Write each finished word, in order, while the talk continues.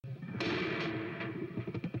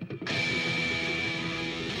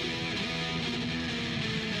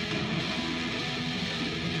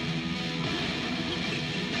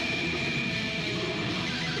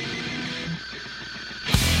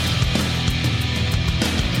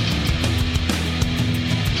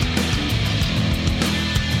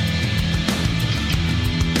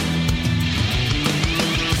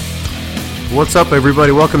What's up,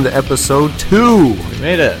 everybody? Welcome to episode 2. We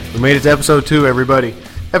made it. We made it to episode 2, everybody.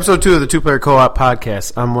 Episode 2 of the Two Player Co-op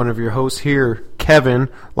Podcast. I'm one of your hosts here, Kevin,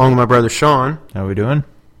 along with my brother Sean. How we doing?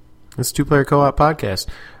 It's Two Player Co-op Podcast.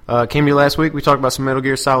 Came to you last week. We talked about some Metal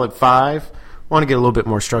Gear Solid 5. Want to get a little bit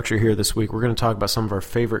more structure here this week. We're going to talk about some of our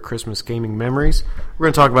favorite Christmas gaming memories. We're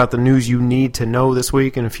going to talk about the news you need to know this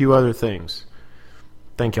week and a few other things.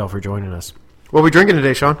 Thank y'all for joining us. What are we drinking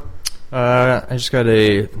today, Sean? I just got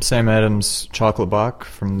a Sam Adams chocolate bock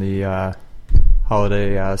from the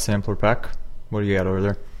holiday sampler pack. What do you got over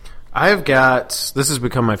there? I've got, this has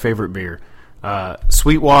become my favorite beer,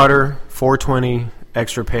 Sweetwater 420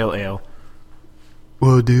 Extra Pale Ale.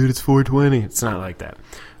 Whoa, dude, it's 420. It's not like that.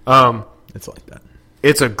 It's like that.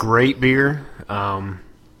 It's a great beer.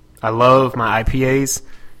 I love my IPAs,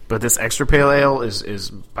 but this Extra Pale Ale is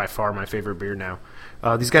by far my favorite beer now.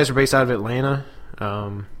 These guys are based out of Atlanta.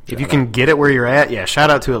 If you can get it where you're at, yeah, shout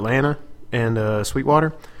out to Atlanta and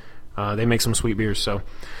Sweetwater. They make some sweet beers, so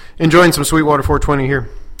enjoying some Sweetwater 420 here.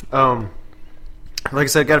 Like I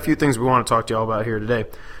said, got a few things we want to talk to y'all about here today.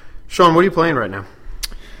 Sean, what are you playing right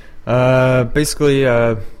now? Basically,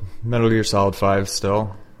 Metal Gear Solid 5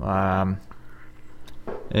 still. Shocking,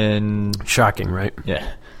 right?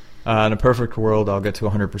 Yeah. In a perfect world, I'll get to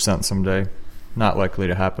 100% someday. Not likely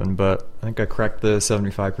to happen, but I think I cracked the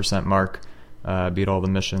 75% mark. Beat all the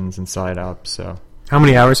missions inside out. So, how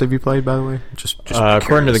many hours have you played, by the way? Just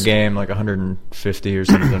according to the game, like 150 or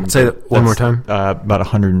something. Say that one more time. About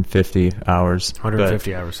 150 hours.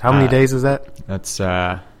 150 hours. How many days is that? That's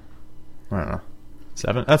I don't know,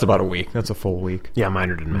 7. That's about a week. That's a full week. Yeah,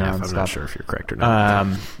 minor did math. I'm not sure if you're correct or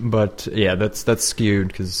not. But yeah, that's skewed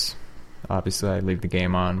because obviously I leave the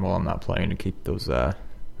game on while I'm not playing to keep those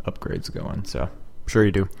upgrades going. So. Sure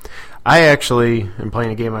you do. I actually am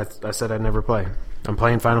playing a game I said I'd never play. I'm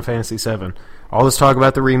playing Final Fantasy VII. All this talk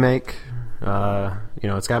about the remake,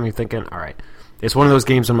 it's got me thinking, all right, it's one of those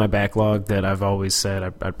games on my backlog that I've always said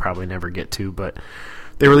I'd probably never get to, but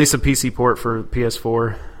they released a PC port for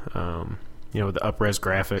PS4, with the up-res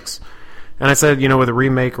graphics. And I said, with a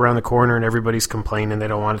remake around the corner and everybody's complaining they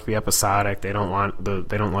don't want it to be episodic, they don't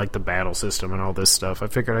like the battle system and all this stuff, I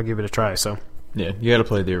figured I'd give it a try, so... Yeah, you got to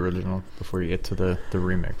play the original before you get to the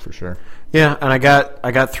remake for sure. Yeah, and I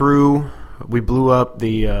got through. We blew up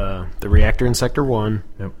the reactor in Sector 1.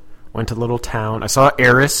 Yep. Went to the little town. I saw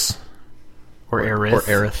Aerith. Or Aerith.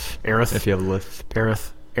 Aerith. If you have a lift.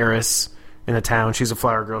 Aerith in the town. She's a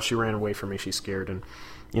flower girl. She ran away from me. She's scared. And,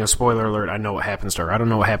 spoiler alert, I know what happens to her. I don't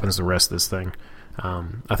know what happens to the rest of this thing.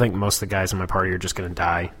 I think most of the guys in my party are just going to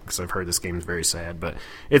die because I've heard this game is very sad. But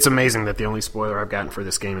it's amazing that the only spoiler I've gotten for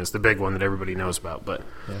this game is the big one that everybody knows about. But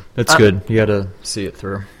yeah, that's good. You got to see it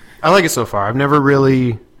through. I like it so far. I've never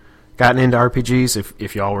really gotten into RPGs.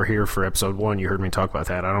 If y'all were here for episode 1, you heard me talk about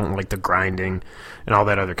that. I don't like the grinding and all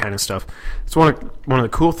that other kind of stuff. It's one of the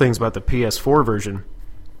cool things about the PS4 version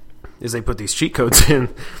is they put these cheat codes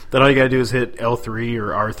in that all you got to do is hit L3 or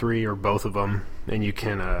R3 or both of them, and you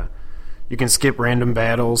can skip random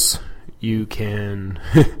battles. You can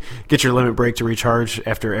get your limit break to recharge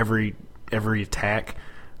after every attack.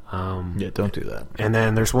 Don't do that. And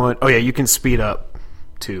then there's one... Oh, yeah, you can speed up,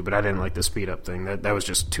 too, but I didn't like the speed up thing. That was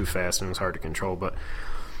just too fast and it was hard to control. But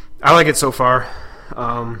I like it so far.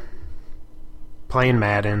 Playing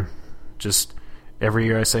Madden. Just every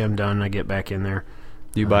year I say I'm done, I get back in there.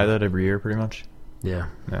 Do you buy that every year, pretty much? Yeah.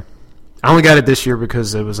 I only got it this year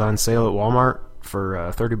because it was on sale at Walmart for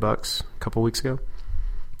 $30 a couple weeks ago,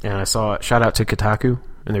 and I saw it. Shout out to Kotaku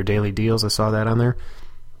and their daily deals. I saw that on there,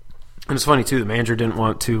 and it's funny too. The manager didn't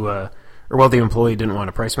want to, the employee didn't want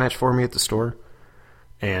a price match for me at the store,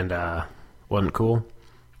 and wasn't cool.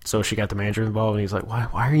 So she got the manager involved, and he's like, "Why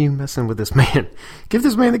are you messing with this man? Give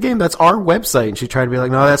this man the game. That's our website." And she tried to be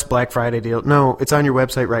like, "No, that's Black Friday deal. No, it's on your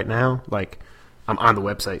website right now. Like, I'm on the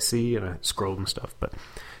website. See?" And I scrolled and stuff, but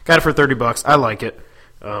got it for $30. I like it.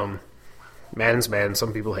 Madden's Madden.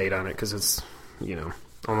 Some people hate on it because it's,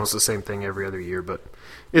 almost the same thing every other year, but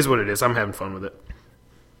is what it is. I'm having fun with it.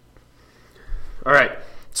 All right.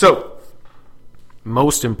 So,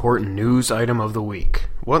 most important news item of the week.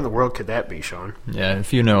 What in the world could that be, Sean? Yeah,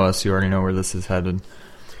 if you know us, you already know where this is headed.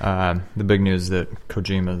 The big news is that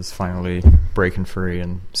Kojima is finally breaking free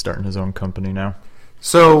and starting his own company now.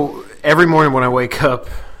 So, every morning when I wake up,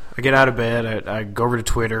 I get out of bed, I go over to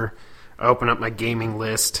Twitter, I open up my gaming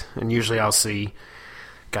list, and usually I'll see,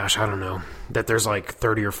 I don't know, that there's like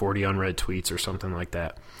 30 or 40 unread tweets or something like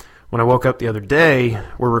that. When I woke up the other day,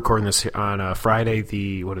 we're recording this on Friday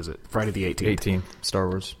the 18th. 18th, Star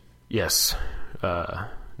Wars. Yes.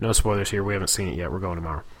 No spoilers here. We haven't seen it yet. We're going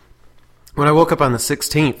tomorrow. When I woke up on the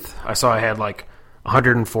 16th, I saw I had like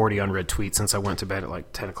 140 unread tweets since I went to bed at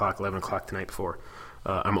like 10 o'clock, 11 o'clock the night before.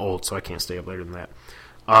 I'm old, so I can't stay up later than that.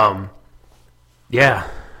 Yeah,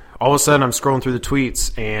 all of a sudden I'm scrolling through the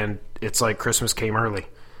tweets, and it's like Christmas came early.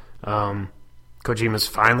 Kojima's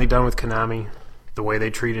finally done with Konami. The way they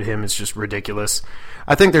treated him is just ridiculous.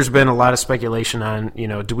 I think there's been a lot of speculation on,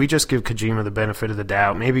 do we just give Kojima the benefit of the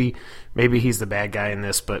doubt? Maybe he's the bad guy in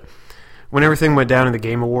this, but when everything went down in the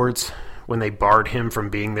Game Awards, when they barred him from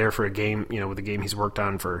being there for a game, with a game he's worked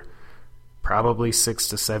on for probably 6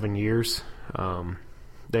 to 7 years,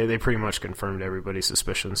 they pretty much confirmed everybody's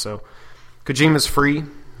suspicions. So Kojima's free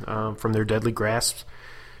from their deadly grasps.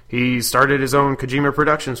 He started his own Kojima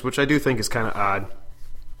Productions, which I do think is kind of odd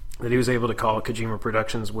that he was able to call it Kojima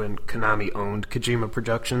Productions when Konami owned Kojima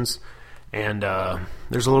Productions. And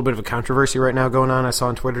there's a little bit of a controversy right now going on, I saw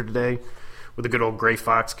on Twitter today, with the good old Gray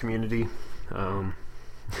Fox community and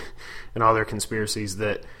all their conspiracies,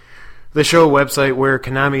 that they show a website where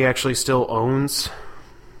Konami actually still owns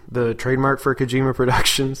the trademark for Kojima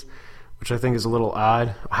Productions, which I think is a little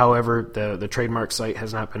odd. However, the trademark site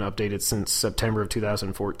has not been updated since September of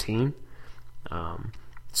 2014.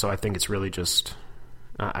 So I think it's really just...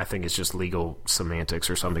 I think it's just legal semantics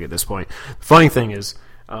or something at this point. The funny thing is,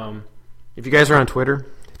 if you guys are on Twitter,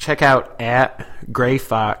 check out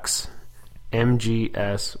 @GrayFox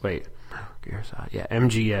MGS. Wait,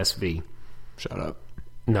 MGSV. Shut up.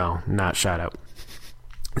 No, not shout out.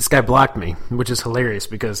 This guy blocked me, which is hilarious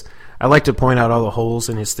because I like to point out all the holes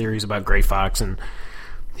in his theories about Gray Fox, and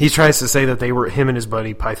he tries to say that they were, him and his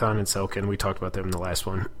buddy Python and Selkin, we talked about them in the last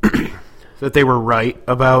one, that they were right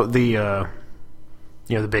about the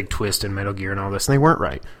big twist in Metal Gear and all this, and they weren't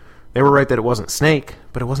right. They were right that it wasn't Snake,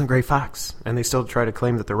 but it wasn't Gray Fox, and they still try to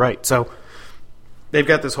claim that they're right. So they've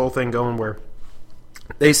got this whole thing going where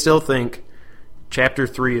they still think Chapter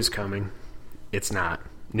 3 is coming. It's not.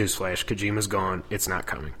 Newsflash, Kojima's gone. It's not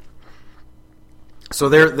coming. So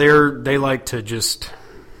they like to just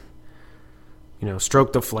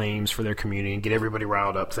stroke the flames for their community and get everybody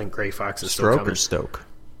riled up. Think Gray Fox is still coming. Stroke or stoke?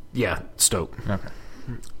 Yeah, stoke.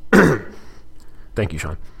 Okay. Thank you,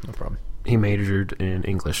 Sean. No problem. He majored in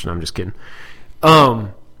English, and I'm just kidding.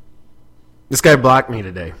 This guy blocked me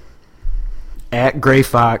today.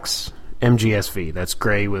 @GrayFox MGSV. That's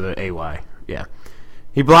Gray with an AY. Yeah.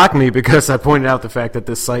 He blocked me because I pointed out the fact that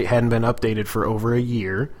this site hadn't been updated for over a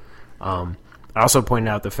year. I also pointed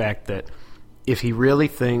out the fact that if he really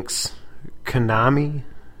thinks Konami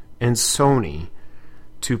and Sony,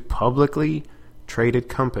 two publicly traded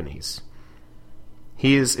companies,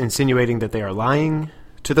 he is insinuating that they are lying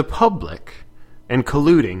to the public and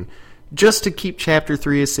colluding just to keep Chapter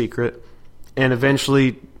 3 a secret and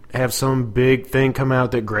eventually have some big thing come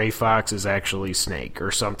out that Gray Fox is actually Snake or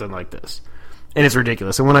something like this. And it's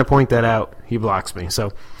ridiculous. And when I point that out, he blocks me.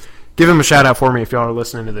 So give him a shout out for me if y'all are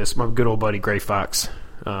listening to this. My good old buddy Gray Fox,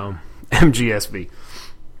 MGSV.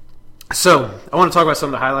 So I want to talk about some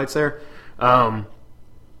of the highlights there. So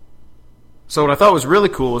what I thought was really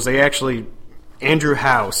cool is they actually... Andrew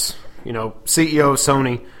House, CEO of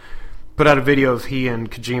Sony, put out a video of he and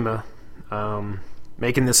Kojima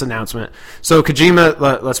making this announcement. So Kojima,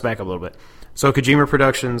 let's back up a little bit. So Kojima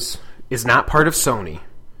Productions is not part of Sony.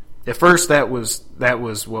 At first, that was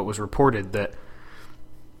what was reported, that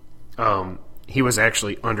he was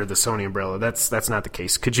actually under the Sony umbrella. That's not the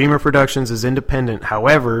case. Kojima Productions is independent.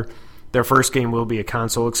 However, their first game will be a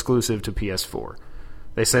console exclusive to PS4.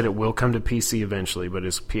 They said it will come to PC eventually, but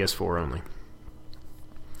it's PS4 only.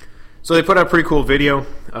 So they put out a pretty cool video.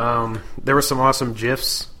 There were some awesome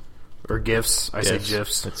GIFs, or GIFs. I say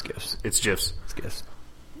GIFs. It's GIFs. It's GIFs. It's GIFs.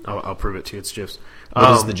 I'll prove it to you. It's GIFs. What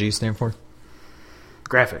does the G stand for?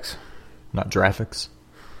 Graphics. Not graphics.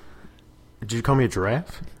 Did you call me a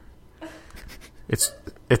giraffe? It's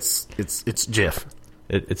GIF.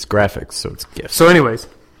 It's graphics, so it's GIFs. So anyways,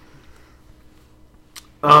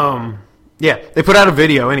 yeah, they put out a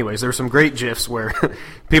video anyways. There were some great GIFs where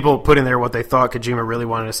people put in there what they thought Kojima really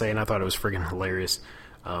wanted to say, and I thought it was friggin' hilarious.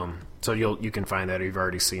 So you can find that if you've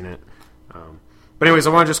already seen it. But anyways, I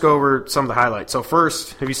want to just go over some of the highlights. So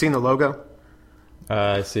first, have you seen the logo?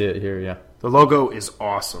 I see it here, yeah. The logo is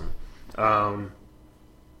awesome.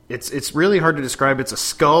 It's really hard to describe. It's a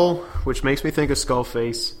skull, which makes me think of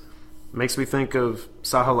Skullface. Makes me think of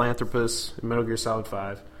Sahelanthropus in Metal Gear Solid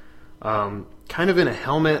 5. Kind of in a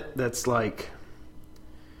helmet that's like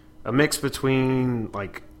a mix between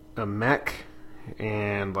like a mech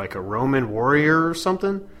and like a Roman warrior or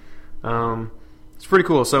something. It's pretty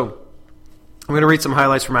cool. So I'm going to read some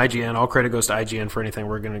highlights from IGN. All credit goes to IGN for anything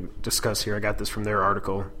we're going to discuss here. I got this from their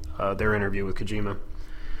article, their interview with Kojima.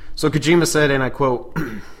 So Kojima said, and I quote,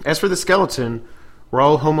 "As for the skeleton, we're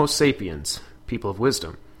all Homo sapiens, people of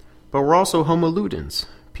wisdom. But we're also homo ludens,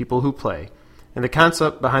 people who play. And the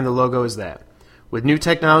concept behind the logo is that, with new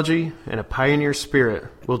technology and a pioneer spirit,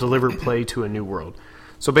 we'll deliver play to a new world.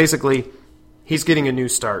 So basically, he's getting a new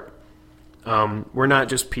start. We're not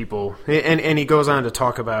just people. And he goes on to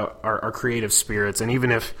talk about our creative spirits. And even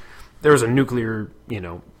if there was a nuclear,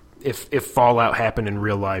 if fallout happened in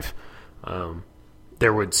real life, we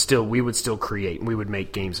would still create. We would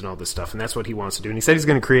make games and all this stuff. And that's what he wants to do. And he said he's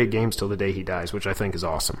going to create games till the day he dies, which I think is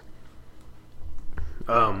awesome.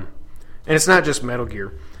 And it's not just Metal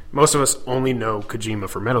Gear. Most of us only know Kojima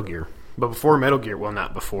for Metal Gear. But before Metal Gear, well,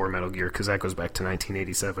 not before Metal Gear, because that goes back to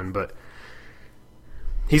 1987, but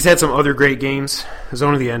he's had some other great games.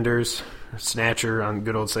 Zone of the Enders, Snatcher on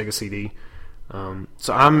good old Sega CD.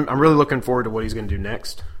 So I'm really looking forward to what he's going to do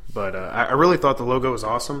next. But I really thought the logo was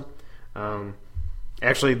awesome.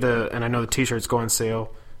 Actually, and I know the T-shirts go on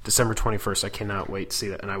sale December 21st. I cannot wait to see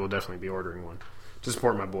that, and I will definitely be ordering one to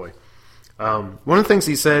support my boy. One of the things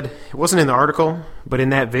he said, it wasn't in the article, but in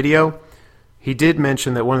that video, he did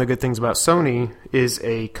mention that one of the good things about Sony is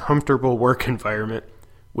a comfortable work environment,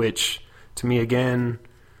 which, to me, again,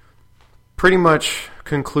 pretty much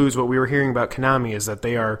concludes what we were hearing about Konami, is that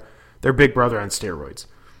they're Big Brother on steroids.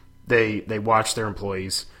 They watch their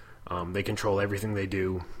employees. They control everything they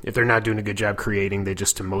do. If they're not doing a good job creating, they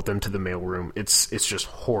just demote them to the mailroom. It's just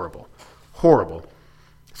horrible. Horrible.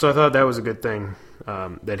 So I thought that was a good thing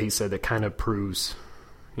that he said that kind of proves,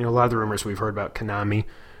 a lot of the rumors we've heard about Konami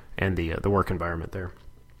and the work environment there.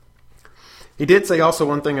 He did say also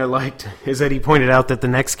one thing I liked is that he pointed out that the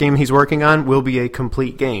next game he's working on will be a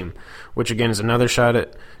complete game, which again is another shot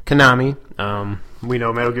at Konami. We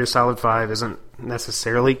know Metal Gear Solid 5 isn't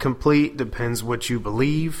necessarily complete, depends what you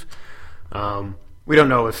believe. We don't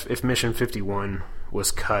know if Mission 51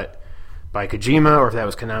 was cut by Kojima or if that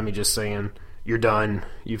was Konami just saying, you're done,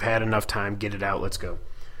 you've had enough time, get it out, let's go.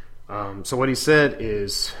 So what he said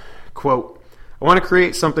is, quote, I want to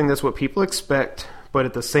create something that's what people expect, but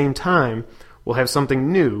at the same time, we'll have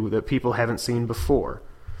something new that people haven't seen before.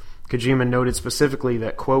 Kojima noted specifically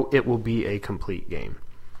that, quote, it will be a complete game.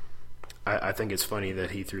 I think it's funny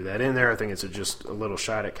that he threw that in there. I think it's just a little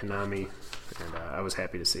shot at Konami, and I was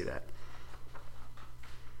happy to see that.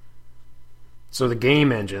 So the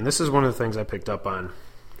game engine, this is one of the things I picked up on.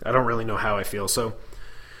 I don't really know how I feel. So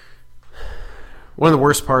one of the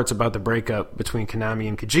worst parts about the breakup between Konami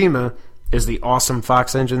and Kojima is the awesome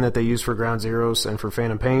Fox engine that they use for Ground Zeroes and for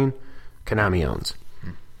Phantom Pain, Konami owns.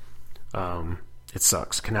 It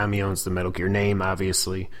sucks. Konami owns the Metal Gear name,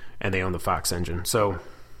 obviously, and they own the Fox engine. So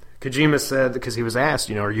Kojima said, because he was asked,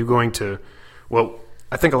 are you going to... Well,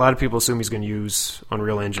 I think a lot of people assume he's going to use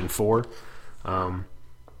Unreal Engine 4.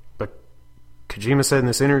 But Kojima said in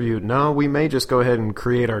this interview, no, we may just go ahead and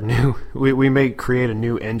create our new... We may create a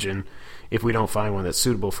new engine if we don't find one that's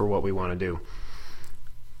suitable for what we want to do.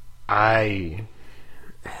 I'm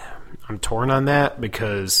torn on that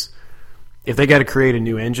because if they got to create a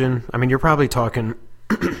new engine, you're probably talking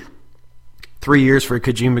 3 years for a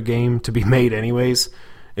Kojima game to be made anyways.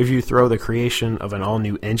 If you throw the creation of an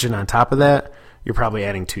all-new engine on top of that, you're probably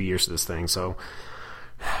adding 2 years to this thing. So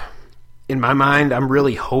in my mind, I'm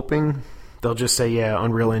really hoping they'll just say, yeah,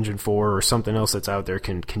 Unreal Engine 4 or something else that's out there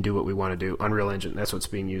can do what we want to do. Unreal Engine, that's what's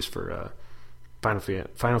being used for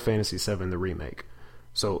Final Fantasy VII, the remake.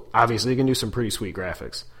 So obviously, you can do some pretty sweet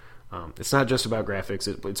graphics. It's not just about graphics;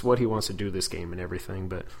 it's what he wants to do this game and everything.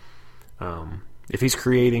 But if he's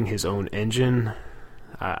creating his own engine,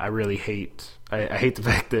 I really hate. I hate the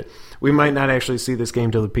fact that we might not actually see this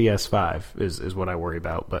game till the PS5. Is what I worry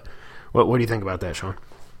about. But what do you think about that, Sean?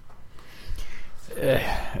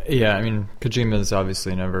 Yeah, Kojima is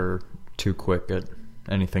obviously never too quick at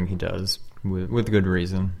anything he does, with good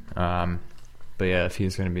reason. But yeah, if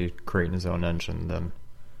he's going to be creating his own engine, then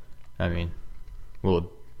will it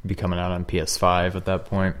be coming out on PS5 at that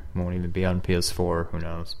point? Won't even be on PS4. Who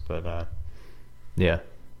knows? But yeah,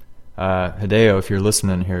 Hideo, if you're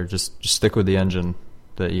listening here, just stick with the engine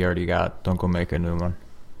that you already got. Don't go make a new one.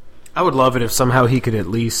 I would love it if somehow he could at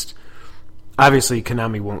least. Obviously,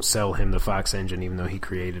 Konami won't sell him the Fox engine, even though he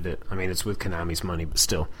created it. It's with Konami's money, but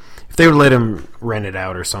still. If they would let him rent it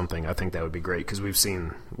out or something, I think that would be great, because we've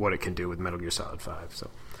seen what it can do with Metal Gear Solid 5. So,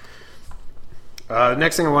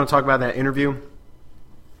 next thing I want to talk about in that interview,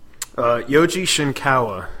 Yoji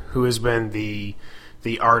Shinkawa, who has been the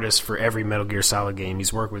artist for every Metal Gear Solid game.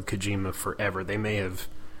 He's worked with Kojima forever. They may have...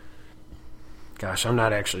 Gosh, I'm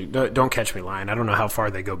not actually... Don't catch me lying. I don't know how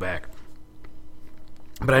far they go back.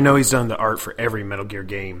 But I know he's done the art for every Metal Gear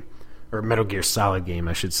game, or Metal Gear Solid game,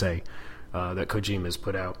 I should say, that Kojima has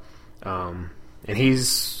put out. And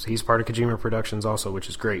he's part of Kojima Productions also, which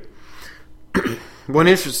is great. one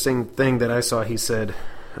interesting thing that I saw, he said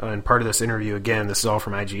in part of this interview, again, this is all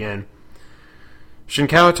from IGN,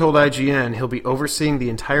 Shinkawa told IGN he'll be overseeing the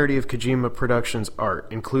entirety of Kojima Productions' art,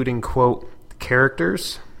 including, quote,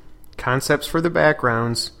 characters, concepts for the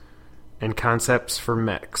backgrounds, and concepts for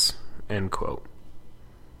mechs, end quote.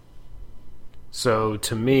 So,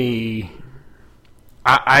 to me,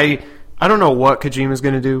 I don't know what Kojima's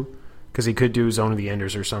going to do, because he could do Zone of the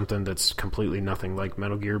Enders or something that's completely nothing like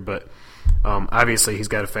Metal Gear, but obviously he's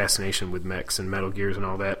got a fascination with mechs and Metal Gears and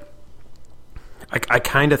all that. I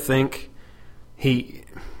kind of think he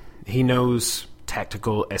knows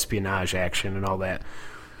tactical espionage action and all that,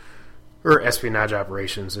 or espionage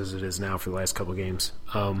operations as it is now for the last couple games.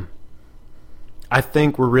 I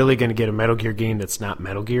think we're really going to get a Metal Gear game that's not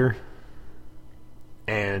Metal Gear.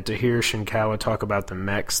 And to hear Shinkawa talk about the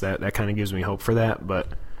mechs, that kind of gives me hope for that, but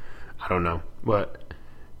I don't know.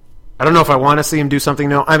 I don't know if I want to see him do something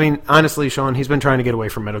new. I mean, honestly, Sean, he's been trying to get away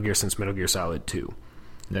from Metal Gear since Metal Gear Solid 2.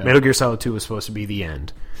 Yeah. Metal Gear Solid 2 was supposed to be the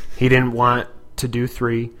end. He didn't want to do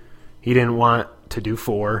 3. He didn't want to do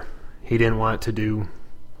 4. He didn't want to do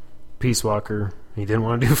Peace Walker. He didn't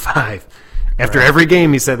want to do 5. After every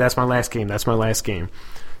game, he said, that's my last game, that's my last game.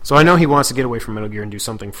 So I know he wants to get away from Metal Gear and do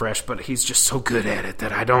something fresh, but he's just so good at it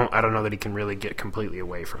that I don't know that he can really get completely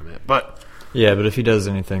away from it. But yeah, but if he does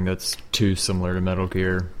anything that's too similar to Metal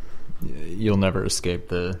Gear, you'll never escape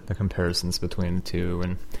the comparisons between the two.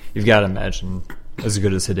 And you've got to imagine, as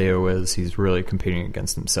good as Hideo is, he's really competing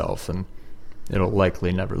against himself, and it'll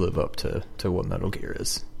likely never live up to what Metal Gear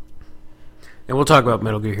is. And we'll talk about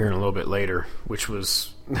Metal Gear here in a little bit later, which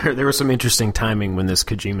was there was some interesting timing when this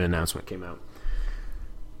Kojima announcement came out.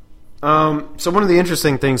 So one of the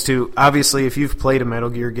interesting things, too, obviously, if you've played a Metal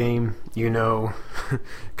Gear game, you know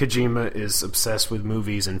Kojima is obsessed with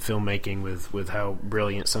movies and filmmaking with how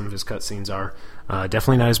brilliant some of his cutscenes are.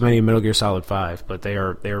 Definitely not as many as Metal Gear Solid 5, but they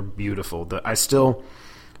are beautiful.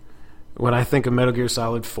 When I think of Metal Gear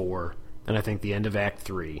Solid 4, and I think the end of Act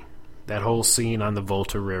 3, that whole scene on the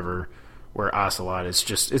Volta River where Ocelot is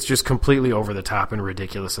just completely over the top and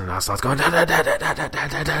ridiculous, and Ocelot's going da da da da da da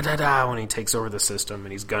da da da da when he takes over the system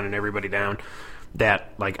and he's gunning everybody down.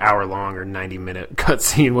 That like hour long or 90-minute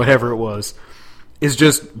cutscene, whatever it was, is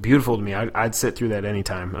just beautiful to me. I'd sit through that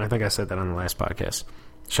anytime, and I think I said that on the last podcast.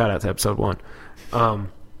 Shout out to episode 1.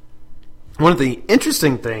 One of the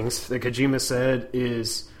interesting things that Kojima said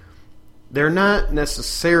is they're not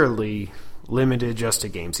necessarily limited just to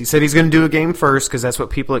games. He said he's going to do a game first because that's what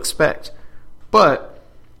people expect. But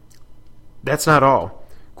that's not all.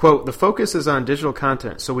 Quote, the focus is on digital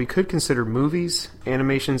content, so we could consider movies,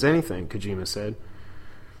 animations, anything, Kojima said.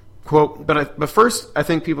 Quote, but first, I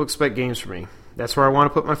think people expect games from me. That's where I want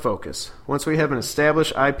to put my focus. Once we have an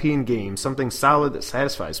established IP in games, something solid that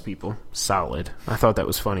satisfies people. Solid. I thought that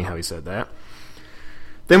was funny how he said that.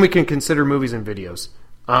 Then we can consider movies and videos.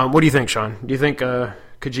 What do you think, Sean? Do you think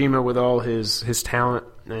Kojima, with all his talent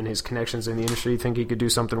and his connections in the industry, think he could do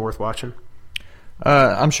something worth watching?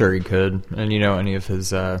 I'm sure he could. And, any of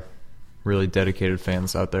his really dedicated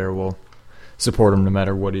fans out there will support him no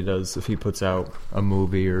matter what he does. If he puts out a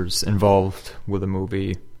movie or is involved with a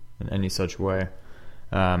movie in any such way,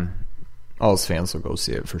 all his fans will go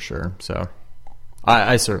see it for sure. So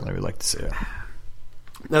I certainly would like to see it.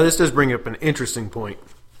 Now, this does bring up an interesting point.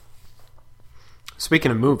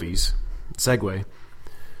 Speaking of movies, segue,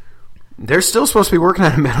 they're still supposed to be working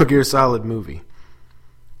on a Metal Gear Solid movie.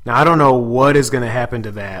 Now, I don't know what is going to happen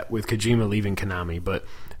to that with Kojima leaving Konami, but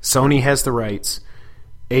Sony has the rights.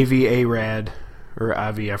 Avi Arad, or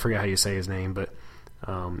Avi, I forget how you say his name, but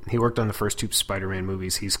he worked on the first 2 Spider-Man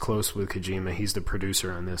movies. He's close with Kojima. He's the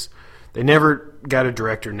producer on this. They never got a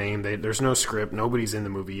director name. There's no script. Nobody's in the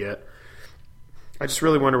movie yet. I just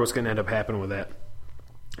really wonder what's going to end up happening with that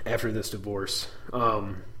after this divorce.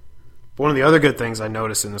 One of the other good things I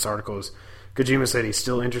noticed in this article is Kojima said he's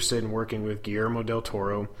still interested in working with Guillermo del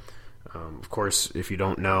Toro. Of course, if you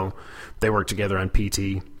don't know, they worked together on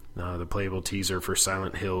PT, the playable teaser for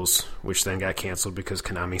Silent Hills, which then got canceled because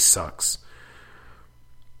Konami sucks.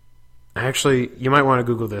 Actually, you might want to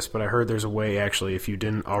Google this, but I heard there's a way, actually, if you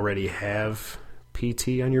didn't already have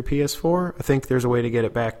PT on your PS4, I think there's a way to get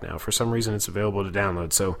it back now. For some reason, it's available to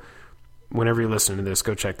download, so whenever you're listening to this,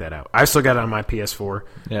 go check that out. I still got it on my PS4.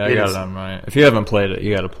 Yeah, I got it on mine. If you haven't played it,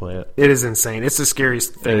 you got to play it. It is insane. It's the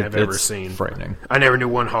scariest thing I've ever seen. It's frightening. I never knew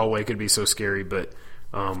one hallway could be so scary, but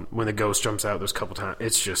when the ghost jumps out, there's a couple times.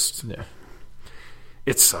 It's just,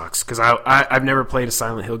 it sucks because I've never played a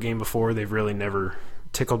Silent Hill game before. They've really never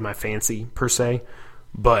tickled my fancy per se,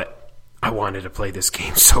 but I wanted to play this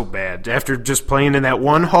game so bad. After just playing in that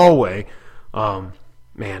one hallway, man,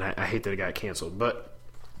 I hate that it got canceled, but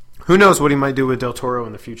who knows what he might do with Del Toro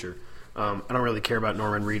in the future. I don't really care about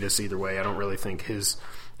Norman Reedus either way. I don't really think his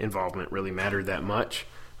involvement really mattered that much.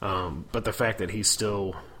 But the fact that he's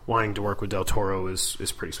still wanting to work with Del Toro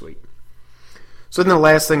is pretty sweet. So then the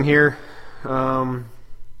last thing here, it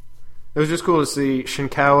was just cool to see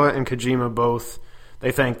Shinkawa and Kojima both.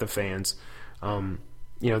 They thanked the fans.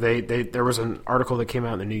 There was an article that came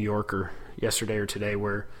out in the New Yorker yesterday or today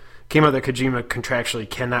where it came out that Kojima contractually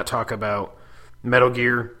cannot talk about Metal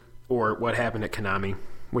Gear or what happened at Konami,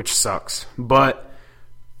 which sucks. But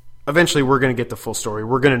eventually we're going to get the full story.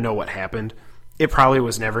 We're going to know what happened. It probably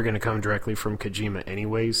was never going to come directly from Kojima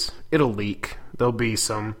anyways. It'll leak. There'll be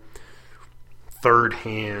some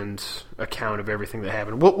third-hand account of everything that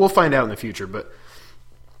happened. We'll find out in the future, but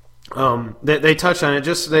they touched on it.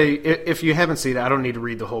 If you haven't seen it, I don't need to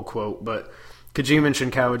read the whole quote, but Kojima and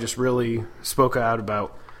Shinkawa just really spoke out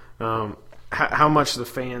about how much the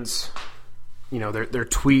fans, their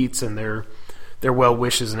tweets and their well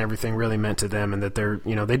wishes and everything really meant to them, and that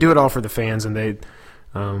they do it all for the fans, and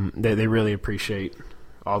they really appreciate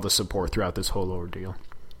all the support throughout this whole ordeal.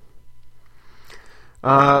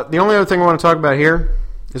 The only other thing I want to talk about here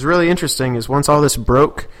is really interesting is once all this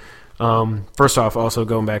broke. First off, also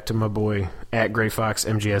going back to my boy at Gray Fox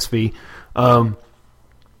MGSV,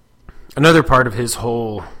 another part of his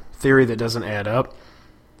whole theory that doesn't add up,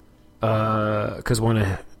 because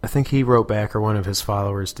I think he wrote back, or one of his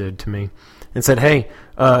followers did to me, and said, hey,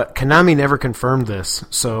 Konami never confirmed this,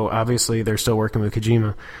 so obviously they're still working with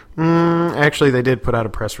Kojima. Actually, they did put out a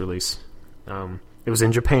press release. It was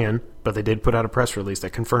in Japan, but they did put out a press release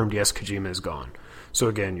that confirmed, yes, Kojima is gone. So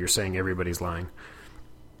again, you're saying everybody's lying.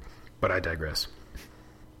 But I digress.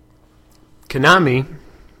 Konami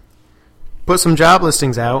put some job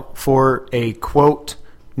listings out for a, quote,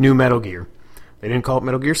 new Metal Gear. They didn't call it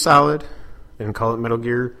Metal Gear Solid. They didn't call it Metal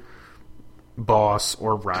Gear Boss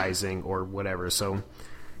or Rising or whatever. So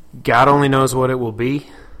God only knows what it will be.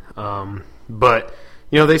 But,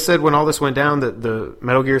 they said when all this went down that the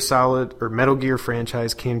Metal Gear Solid or Metal Gear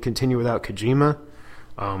franchise can continue without Kojima.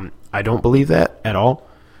 I don't believe that at all.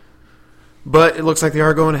 But it looks like they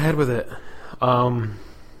are going ahead with it.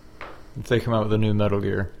 If they come out with a new Metal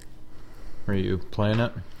Gear, are you playing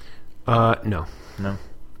it? No.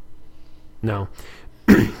 No?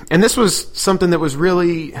 And this was something that was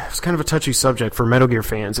kind of a touchy subject for Metal Gear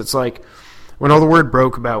fans. It's like when all the word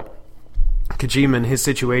broke about Kojima and his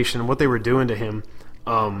situation and what they were doing to him,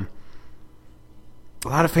 a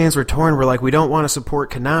lot of fans were torn. We're like, we don't want to support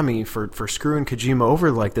Konami for screwing Kojima over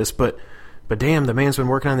like this, but damn, the man's been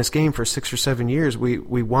working on this game for 6 or 7 years. We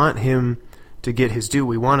want him to get his due.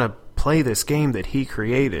 We want to play this game that he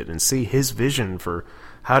created and see his vision for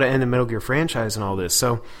how to end the Metal Gear franchise and all this.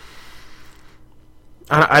 So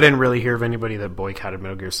I didn't really hear of anybody that boycotted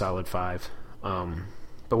Metal Gear Solid 5.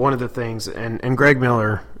 But one of the things, and Greg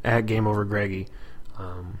Miller at Game Over Greggy,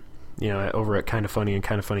 over at Kinda Funny and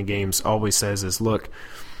Kinda Funny Games, always says is, look,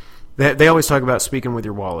 they always talk about speaking with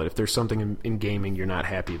your wallet. If there's something in gaming you're not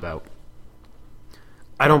happy about,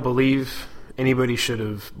 I don't believe anybody should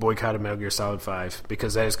have boycotted Metal Gear Solid 5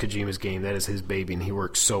 because that is Kojima's game. That is his baby, and he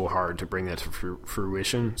worked so hard to bring that to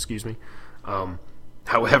fruition.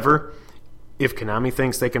 However, if Konami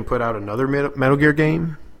thinks they can put out another Metal Gear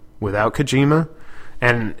game without Kojima,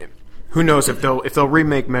 and who knows if they'll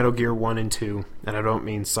remake Metal Gear 1 and 2, and I don't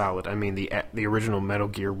mean Solid, I mean the original Metal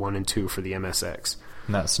Gear 1 and 2 for the MSX.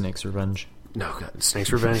 Not Snake's Revenge. No, God,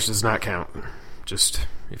 Snake's Revenge does not count. Just,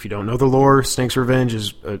 if you don't know the lore, Snake's Revenge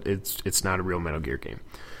is it's not a real Metal Gear game.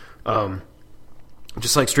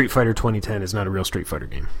 Just like Street Fighter 2010 is not a real Street Fighter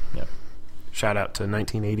game. Yep. Shout out to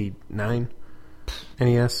 1989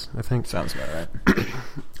 NES, I think. Sounds about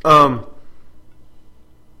right.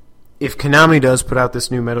 If Konami does put out this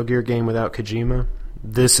new Metal Gear game without Kojima,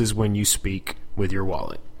 this is when you speak with your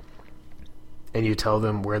wallet. And you tell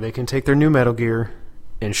them where they can take their new Metal Gear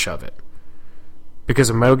and shove it. Because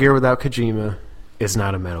a Metal Gear without Kojima is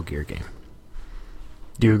not a Metal Gear game.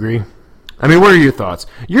 Do you agree? I mean, what are your thoughts?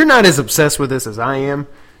 You're not as obsessed with this as I am.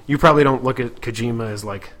 You probably don't look at Kojima as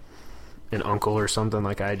like an uncle or something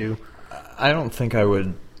like I do. I don't think I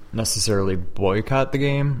would necessarily boycott the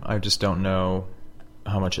game. I just don't know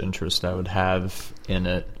how much interest I would have in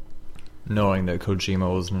it, knowing that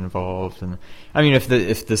Kojima wasn't involved. And I mean, if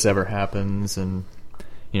this ever happens, and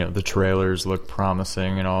the trailers look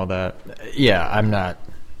promising and all that, yeah, I'm not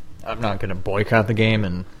going to boycott the game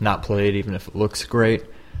and not play it, even if it looks great.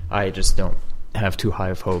 I just don't have too high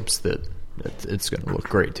of hopes that it's going to look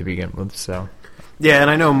great to begin with. So. Yeah, and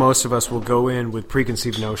I know most of us will go in with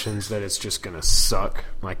preconceived notions that it's just going to suck.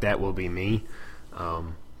 Like, that will be me.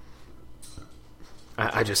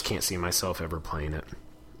 I just can't see myself ever playing it.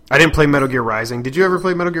 I didn't play Metal Gear Rising. Did you ever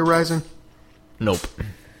play Metal Gear Rising? Nope.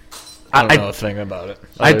 I don't know a thing about it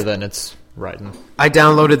other than it's Raiden. I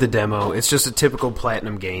downloaded the demo. It's just a typical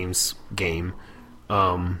Platinum Games game.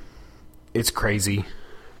 It's crazy,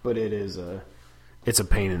 but it's a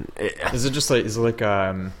pain in. Is it like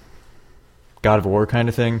God of War kind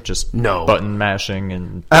of thing? Just no button mashing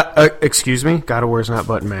and. Excuse me, God of War is not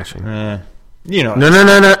button mashing. No.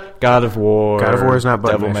 God of War. God of War is not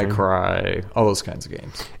button Devil mashing. May Cry. All those kinds of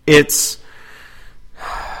games. It's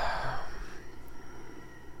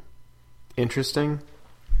interesting.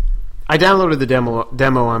 I downloaded the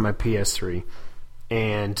demo on my PS3,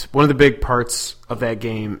 and one of the big parts of that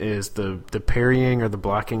game is the parrying or the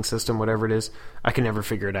blocking system, whatever it is. I can never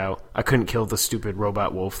figure it out. I couldn't kill the stupid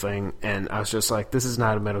robot wolf thing, and I was just like, this is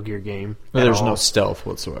not a Metal Gear game. Well, there's no stealth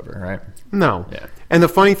whatsoever, right? No. Yeah. And the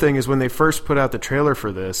funny thing is, when they first put out the trailer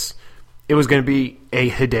for this, it was going to be a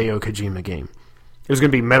Hideo Kojima game. It was going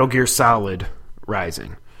to be Metal Gear Solid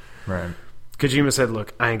Rising. Right. Kojima said,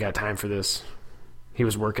 look, I ain't got time for this. He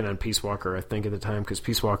was working on Peace Walker, I think, at the time, because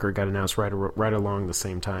Peace Walker got announced right along the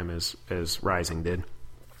same time as Rising did.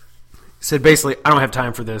 He said, basically, I don't have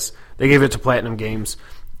time for this. They gave it to Platinum Games.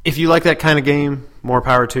 If you like that kind of game, more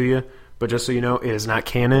power to you. But just so you know, it is not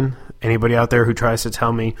canon. Anybody out there who tries to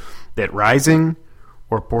tell me that Rising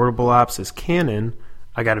or Portable Ops is canon,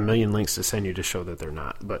 I got a million links to send you to show that they're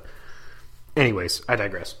not. But anyways, I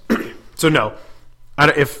digress. So no,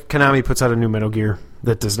 if Konami puts out a new Metal Gear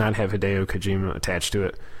that does not have Hideo Kojima attached to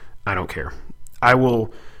it, I don't care. I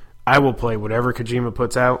will play whatever Kojima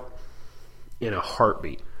puts out in a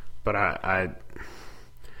heartbeat. But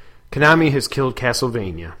Konami has killed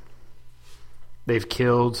Castlevania. They've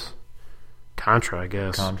killed Contra, I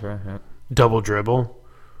guess. Contra, yeah. Double Dribble.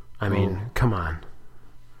 I mean, come on.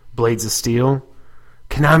 Blades of Steel.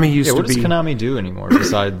 Konami used to be... What does Konami do anymore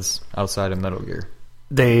besides outside of Metal Gear?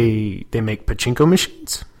 They make pachinko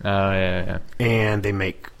machines. Oh, yeah. And they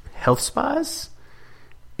make health spas.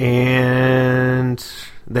 And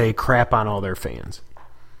they crap on all their fans.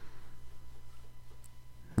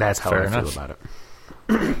 That's how I feel about it.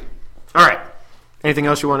 All right. Anything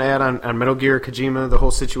else you want to add on Metal Gear, Kojima, the whole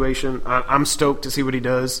situation? I'm stoked to see what he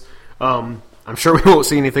does. I'm sure we won't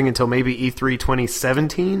see anything until maybe E3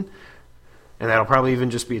 2017. And that'll probably even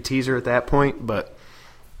just be a teaser at that point. But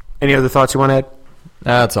any other thoughts you want to add?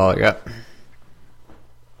 That's all I got.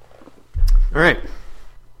 All right.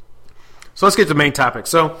 So let's get to the main topic.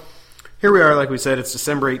 So here we are, like we said, it's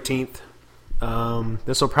December 18th.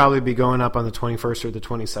 This will probably be going up on the 21st or the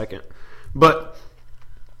 22nd. But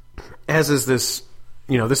as is this,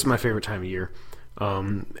 this is my favorite time of year.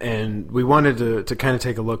 And we wanted to kind of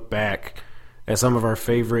take a look back at some of our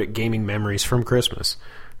favorite gaming memories from Christmas.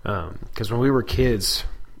 Because when we were kids,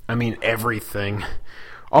 everything,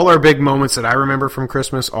 all our big moments that I remember from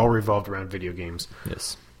Christmas all revolved around video games.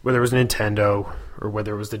 Yes. Whether it was Nintendo or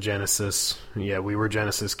whether it was the Genesis. Yeah, we were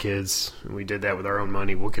Genesis kids. And we did that with our own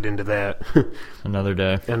money. We'll get into that. Another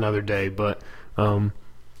day. But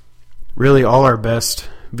really all our best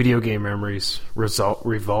video game memories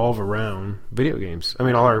revolve around video games.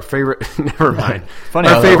 All our favorite... Never mind. Funny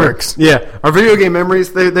how that works. Yeah, our video game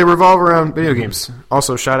memories, they revolve around video games.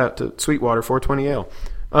 Also, shout out to Sweetwater 420L.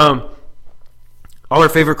 All our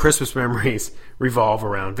favorite Christmas memories revolve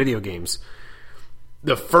around video games.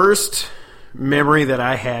 The first memory that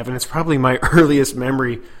I have, and it's probably my earliest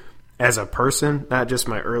memory as a person, not just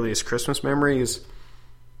my earliest Christmas memory, is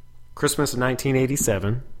Christmas of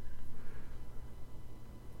 1987.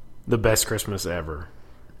 The best Christmas ever.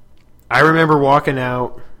 I remember walking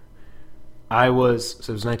out. It was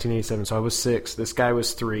 1987, so I was 6. This guy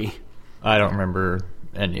was 3. I don't remember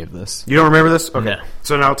any of this. You don't remember this? Okay. No.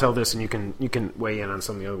 So now I'll tell this, and you can weigh in on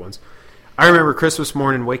some of the other ones. I remember Christmas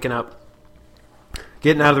morning waking up,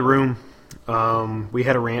 getting out of the room. We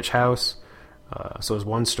had a ranch house, so it was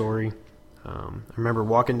one story. I remember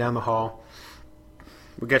walking down the hall.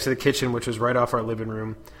 We got to the kitchen, which was right off our living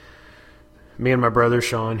room. Me and my brother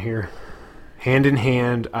Sean here, hand in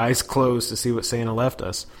hand, eyes closed to see what Santa left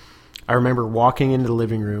us. I remember walking into the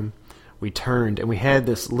living room. We turned, and we had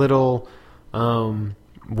this little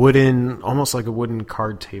wooden, almost like a wooden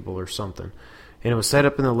card table or something. And it was set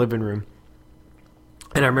up in the living room.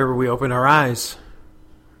 And I remember we opened our eyes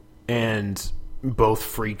and both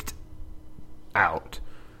freaked out.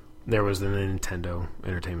 There was the Nintendo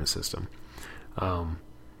Entertainment System.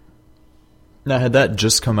 Now, had that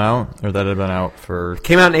just come out, or that had been out for...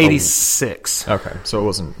 Came out in 86. Okay, so it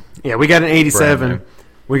wasn't... Yeah, we got it in 87.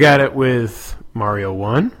 We got it with Mario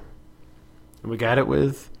 1. We got it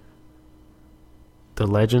with The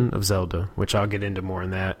Legend of Zelda, which I'll get into more in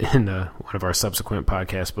that in one of our subsequent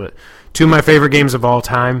podcasts. But two of my favorite games of all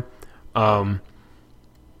time. I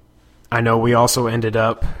know we also ended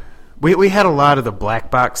up... We had a lot of the black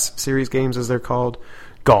box series games, as they're called.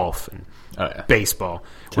 Golf and baseball.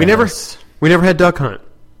 Tennis. We never had Duck Hunt.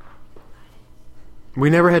 We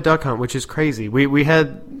never had Duck Hunt, which is crazy. We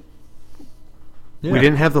had... Yeah, we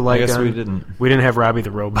didn't have the light I guess gun. we didn't. We didn't have Robbie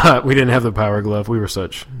the Robot. We didn't have the Power Glove. We were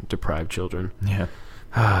such deprived children. Yeah.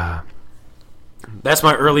 That's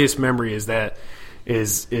my earliest memory. Is the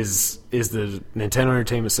Nintendo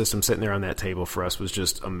Entertainment System sitting there on that table for us was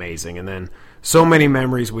just amazing. And then so many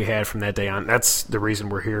memories we had from that day on. That's the reason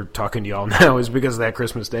we're here talking to y'all now, is because of that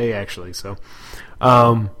Christmas day, actually. So,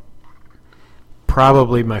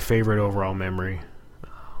 probably my favorite overall memory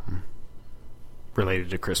related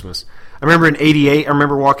to Christmas. I remember in '88. I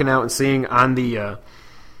remember walking out and seeing on the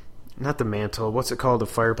not the mantle. What's it called? The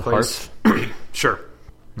fireplace. The hearth? Sure.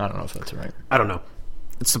 I don't know if that's right. I don't know.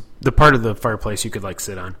 It's the part of the fireplace you could like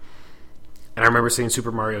sit on. And I remember seeing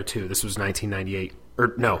Super Mario 2. This was 1998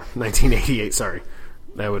 or no, 1988. Sorry,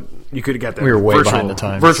 you could have got that. We were way behind the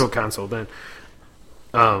times. Virtual console then.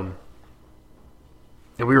 And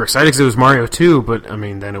we were excited because it was Mario 2, but I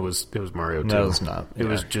mean, then it was Mario 2. No, it was not. It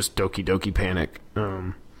was just Doki Doki Panic.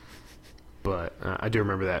 But I do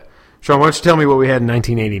remember that. Sean, why don't you tell me what we had in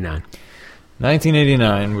 1989?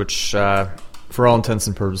 1989, which for all intents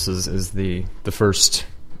and purposes is the first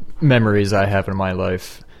memories I have in my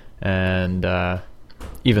life, and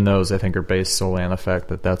even those I think are based solely on the fact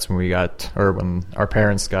that that's when when our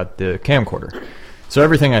parents got the camcorder. So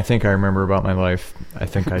everything I think I remember about my life, I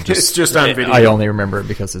think I just it's just on video. I only remember it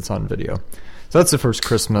because it's on video. So that's the first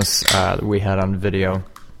Christmas that we had on video.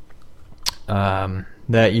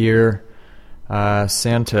 That year,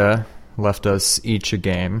 Santa left us each a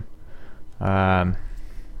game. I'll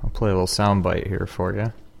play a little soundbite here for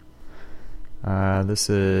you. This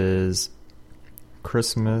is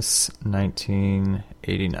Christmas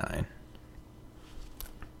 1989.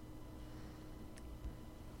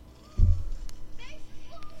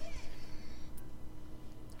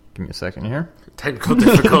 Give me a second here. Technical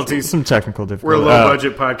difficulties. Some technical difficulties. We're a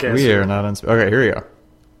low-budget podcast. We are not on... Okay, here we go.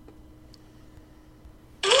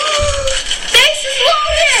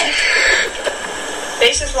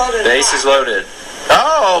 Base is loaded. Base is loaded.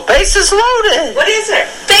 Oh, base is loaded. What is it?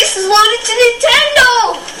 Base is loaded to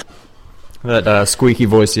Nintendo. That squeaky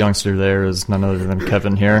voiced youngster there is none other than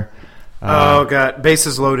Kevin here. Oh, God.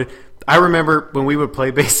 Bases loaded. I remember when we would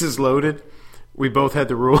play Bases Loaded, we both had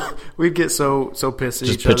the rule. We'd get so pissed at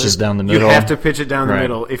Just each other. pitches down the middle. You have to pitch it down the Right.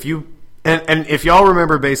 middle. If you and if y'all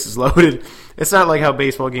remember Bases Loaded, it's not like how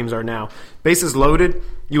baseball games are now. Bases Loaded,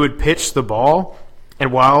 you would pitch the ball,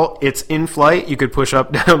 and while it's in flight, you could push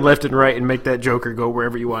up, down, left, and right and make that joker go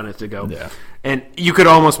wherever you want it to go. Yeah. And you could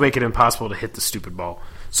almost make it impossible to hit the stupid ball.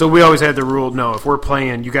 So we always had the rule, no, if we're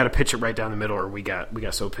playing, you got to pitch it right down the middle, or we got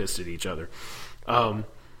so pissed at each other.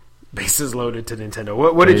 Bases Loaded to Nintendo.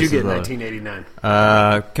 What did you get in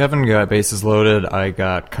 1989? Kevin got Bases Loaded. I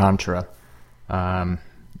got Contra.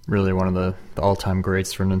 Really one of the all-time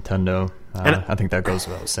greats for Nintendo. I think that goes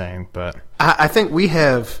without saying. But I think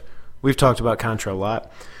we've talked about Contra a lot.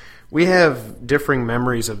 We have differing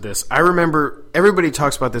memories of this. I remember everybody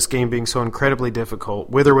talks about this game being so incredibly difficult,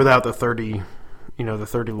 with or without the 30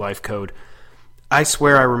 life code. I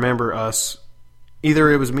swear I remember us, either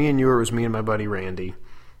it was me and you or it was me and my buddy Randy.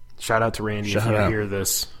 Shout out to Randy if you hear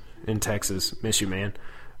this in Texas. Miss you, man.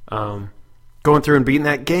 Going through and beating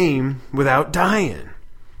that game without dying.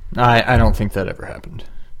 I don't think that ever happened.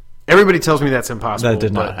 Everybody tells me that's impossible. That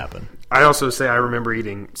did not happen. I also say I remember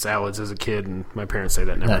eating salads as a kid, and my parents say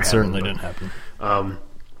that never happened. That certainly didn't happen.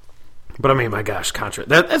 But I mean, my gosh, Contra.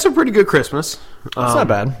 That's a pretty good Christmas. It's not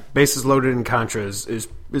bad. Bases Loaded in Contra is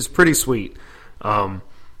pretty sweet. But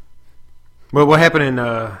what happened in...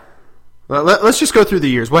 let's just go through the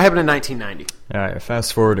years. What happened in 1990? All right,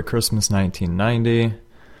 fast forward to Christmas 1990.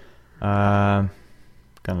 Got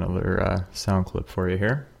another sound clip for you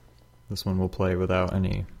here. This one will play without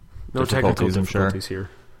any No technical I'm sure. difficulties here.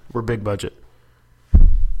 We're big budget.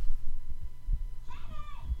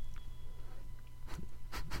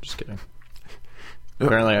 Just kidding.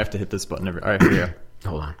 Apparently I have to hit this button every... All right, here we go.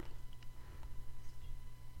 Hold on.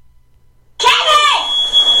 Kevin!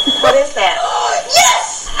 What is that?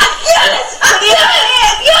 Yes! Yes!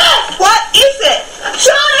 Yes! What is it?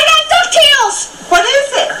 Sean, I got DuckTales! What is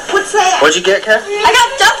it? What's that? What'd you get, Kev? I got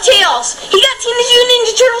DuckTales! He got Teenage Mutant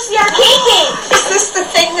Ninja Turtles the arcade game! Is this the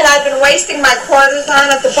thing that I've been wasting my quarters on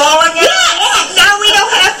at the bowling alley? Yes! Now we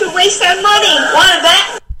don't have to waste our money! Want to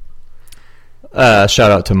bet?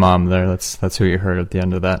 Shout out to Mom there. That's who you heard at the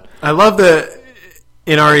end of that. I love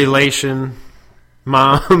in our elation,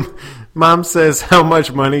 Mom says how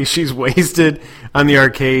much money she's wasted on the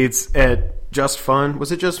arcades at Just Fun.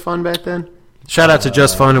 Was it Just Fun back then? Shout out to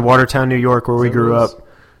Just Fun in Watertown, New York, where we grew up.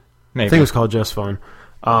 Maybe. I think it was called Just Fun.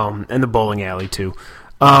 And the bowling alley, too.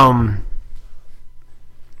 Man,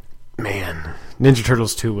 Ninja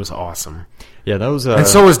Turtles 2 was awesome. Yeah, that was... and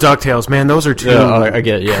so was DuckTales. Man, those are two... I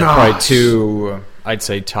get it, yeah. Probably two, I'd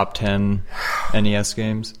say, top 10 NES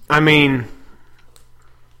games. I mean...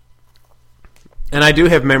 And I do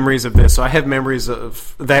have memories of this. So I have memories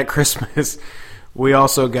of that Christmas. We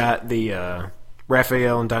also got the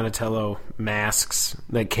Raphael and Donatello masks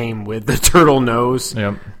that came with the turtle nose.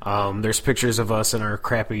 Yep. There's pictures of us in our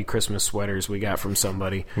crappy Christmas sweaters we got from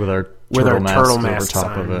somebody. With our turtle masks over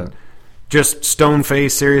top on. of it. Just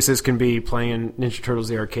stone-faced, serious as can be, playing Ninja Turtles,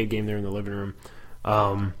 the arcade game there in the living room.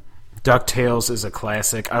 DuckTales is a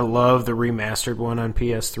classic. I love the remastered one on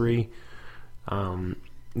PS3.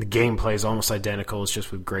 The gameplay is almost identical. It's just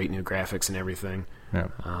with great new graphics and everything. Yeah.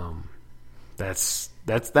 That's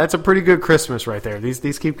a pretty good Christmas right there.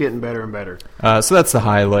 These keep getting better and better. So that's the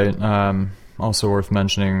highlight. Also worth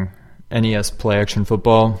mentioning, NES Play Action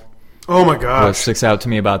Football. Oh my gosh! What sticks out to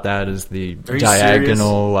me about that is the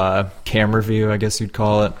diagonal camera view, I guess you'd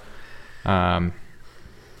call it. I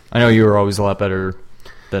know you were always a lot better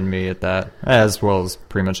than me at that, as well as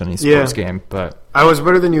pretty much any sports game. But I was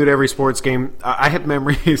better than you at every sports game. I have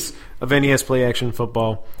memories of NES Play Action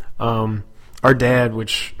Football. Our dad,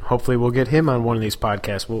 which hopefully we'll get him on one of these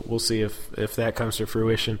podcasts. We'll see if that comes to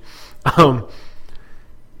fruition.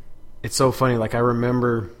 It's so funny. Like, I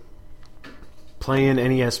remember playing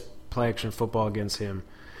NES Play Action Football against him.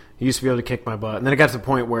 He used to be able to kick my butt, and then it got to the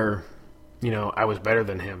point where, I was better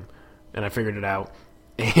than him, and I figured it out.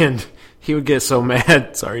 And he would get so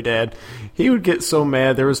mad. Sorry, Dad. He would get so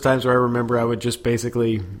mad. There was times where I remember I would just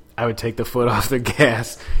I would take the foot off the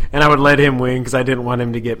gas, and I would let him win because I didn't want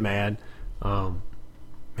him to get mad. Man,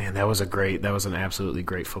 that was an absolutely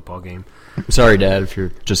great football game. Sorry, Dad, if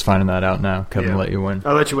you're just finding that out now. Kevin let you win.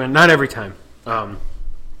 I'll let you win. Not every time.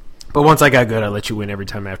 But once I got good, I let you win every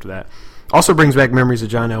time after that. Also brings back memories of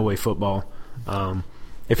John Elway football.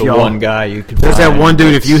 If the one guy you could there's that one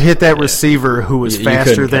dude, if you hit that receiver who was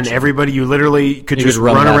faster than everybody, you literally could just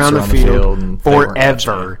run around the field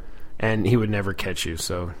forever, and he would never catch you.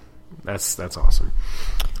 So that's awesome.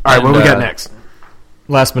 All right, what we got next?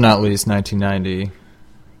 Last but not least, 1990,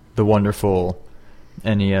 the wonderful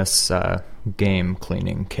NES game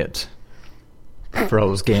cleaning kit. For all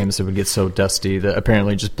those games that would get so dusty that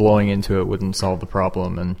apparently just blowing into it wouldn't solve the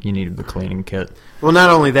problem, and you needed the cleaning kit. Well, not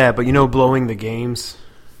only that, but blowing the games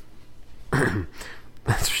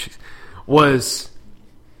was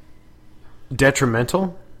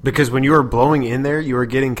detrimental, because when you were blowing in there, you were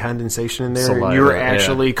getting condensation in there. Saliva, you were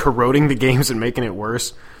actually corroding the games and making it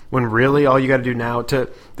worse. When really all you got to do now the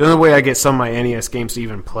only way I get some of my NES games to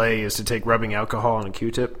even play is to take rubbing alcohol on a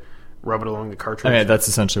Q-tip, rub it along the cartridge. I mean, that's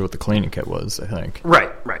essentially what the cleaning kit was, I think.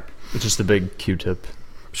 Right. It's just a big Q-tip.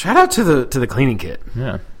 Shout out to the cleaning kit.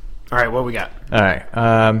 Yeah. All right, what we got? All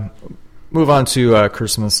right. Move on to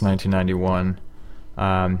Christmas 1991.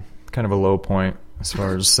 Kind of a low point as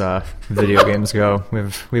far as video games go.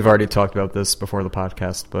 We've already talked about this before the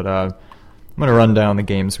podcast, but I'm going to run down the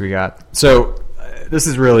games we got. So this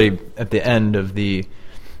is really at the end of the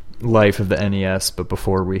life of the NES, but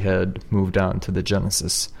before we had moved on to the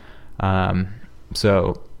Genesis.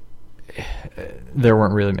 So there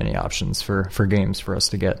weren't really many options for games for us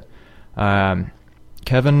to get.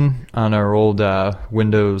 Kevin, on our old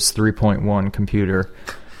Windows 3.1 computer...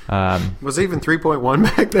 was it even 3.1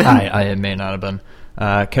 back then? It may not have been.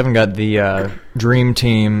 Kevin got the Dream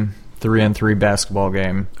Team 3-on-3 basketball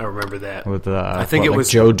game. I remember that. With I think it was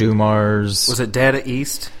Joe Dumars. Was it Data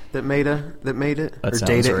East that made it? That or sounds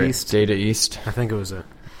Data right. East? Data East. I think it was it.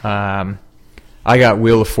 I got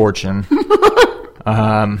Wheel of Fortune.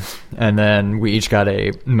 And then we each got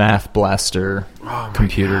a Math Blaster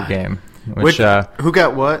computer game. Which who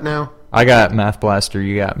got what now? I got Math Blaster.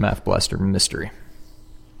 You got Math Blaster Mystery.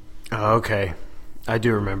 Oh, okay. I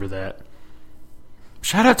do remember that.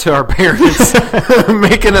 Shout out to our parents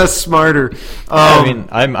making us smarter. I mean,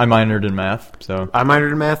 I minored in math, so I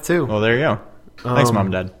minored in math too. Well, there you go. Thanks, Mom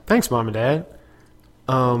and Dad. Thanks, Mom and Dad.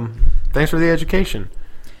 Thanks for the education.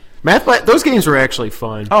 Those games were actually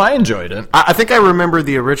fun. Oh, I enjoyed it. I think I remember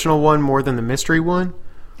the original one more than the mystery one.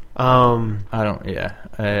 I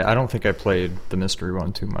don't think I played the mystery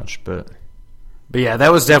one too much, but yeah,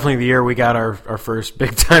 that was definitely the year we got our first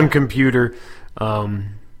big time computer.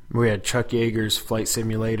 We had Chuck Yeager's Flight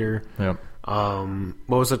Simulator. Yep.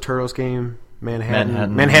 What was the Turtles game?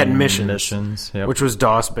 Manhattan Missions. Yep. Which was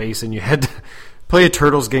DOS based, and you had to Play a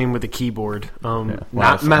Turtles game with a keyboard. Not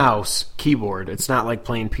fun. mouse, keyboard. It's not like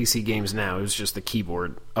playing PC games now. It was just the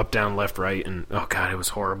keyboard. Up, down, left, right. And, oh, God, it was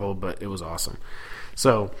horrible, but it was awesome.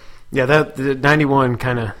 So, yeah, the 91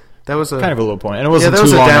 kind of... That was kind of a low point. And it wasn't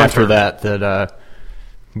too long after that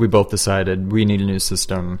we both decided we need a new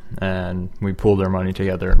system, and we pooled our money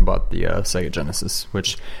together and bought the Sega Genesis,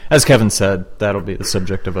 which, as Kevin said, that'll be the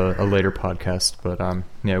subject of a later podcast. But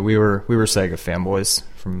yeah, we were Sega fanboys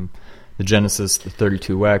from the Genesis, the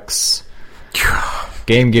 32X,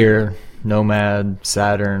 Game Gear, Nomad,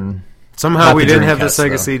 Saturn. Somehow we didn't have the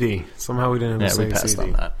Dreamcast, Sega CD. Somehow we didn't have the Sega we passed CD.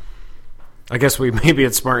 on that. I guess we maybe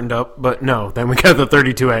had smartened up, but no. Then we got the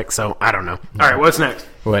 32X, so I don't know. All right, what's next?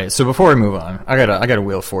 Wait, so before we move on, I got a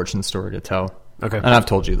Wheel of Fortune story to tell. Okay. And I've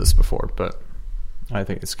told you this before, but I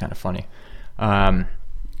think it's kind of funny. Shout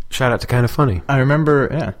out to Kind of Funny. I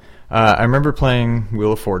remember playing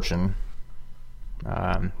Wheel of Fortune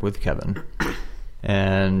with Kevin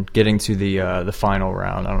and getting to the final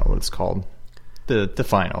round. I don't know what it's called. The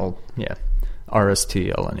final, yeah.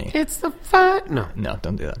 RSTLNE. It's the No,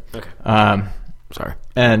 don't do that. Okay. Sorry.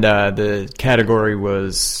 And the category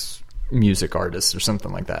was music artist or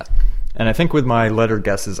something like that. And I think with my letter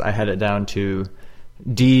guesses, I had it down to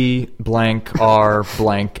D blank R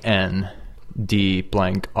blank N. D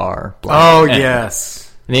blank R blank Oh, N. yes.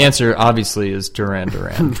 And the answer obviously is Duran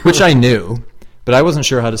Duran, which I knew, but I wasn't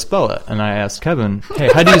sure how to spell it. And I asked Kevin, hey,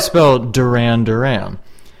 how do you spell Duran Duran?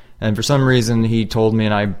 And for some reason, he told me,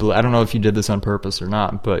 and I don't know if you did this on purpose or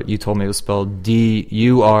not, but you told me it was spelled D-U-R-U-N,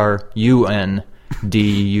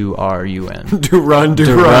 D-U-R-U-N.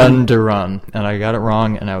 Durun. And I got it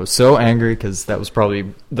wrong, and I was so angry because that was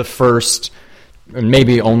probably the first, and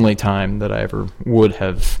maybe only time that I ever would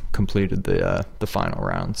have completed the final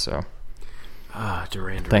round. So,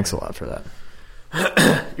 Duran. Thanks a lot for that.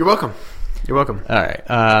 You're welcome. All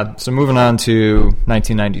right. So moving on to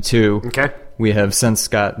 1992. Okay. We have since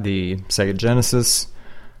got the Sega Genesis.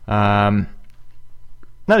 Not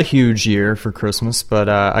a huge year for Christmas, but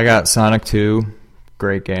I got Sonic 2.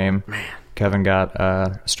 Great game. Man. Kevin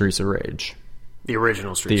got Streets of Rage. The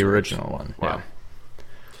original Streets The of Rage. original one. Wow.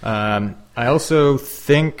 Yeah. I also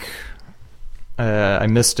think I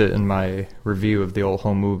missed it in my review of the old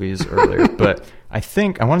home movies earlier, but I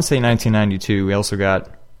want to say 1992, we also got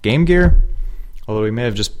Game Gear, although we may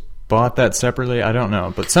have just bought that separately. I don't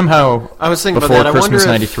know, but somehow I was thinking before about that. Christmas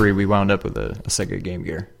 '93, we wound up with a Sega Game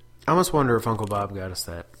Gear. I almost wonder if Uncle Bob got us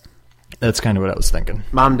that. That's kind of what I was thinking.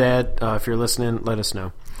 Mom, Dad, if you're listening, let us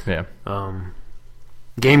know. Yeah.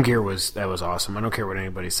 Game Gear was awesome. I don't care what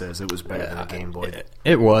anybody says. It was better than a Game Boy.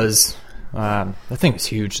 It was. That thing was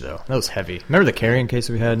huge, though. That was heavy. Remember the carrying case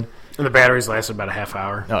we had? And the batteries lasted about a half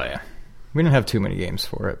hour. Oh, yeah. We didn't have too many games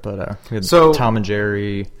for it, but we had So- Tom and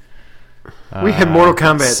Jerry. We had Mortal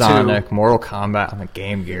Kombat Sonic, 2. Mortal Kombat on the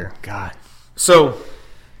Game Gear. God. So,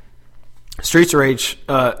 Streets of Rage.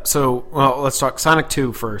 Let's talk Sonic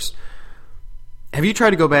 2 first. Have you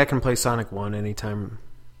tried to go back and play Sonic 1 anytime?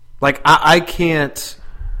 Like, I can't...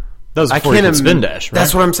 That was before you could Spin Dash, right?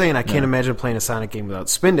 That's what I'm saying. I can't imagine playing a Sonic game without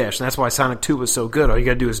Spin Dash, and that's why Sonic 2 was so good. All you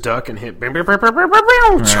gotta do is duck and hit...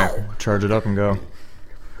 Right. Charge it up and go.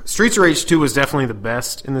 Streets of Rage 2 was definitely the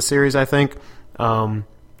best in the series, I think.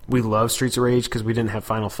 We love Streets of Rage because we didn't have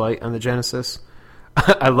Final Fight on the Genesis.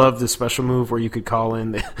 I love the special move where you could call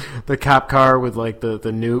in the cop car with like the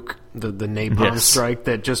nuke, the napalm strike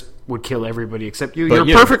that just would kill everybody except you.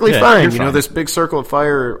 You're perfectly fine. You're you know, fine. this big circle of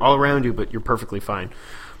fire all around you, but you're perfectly fine.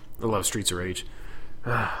 I love Streets of Rage.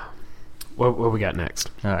 What we got next?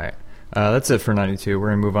 All right. That's it for 92. We're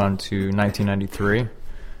going to move on to 1993.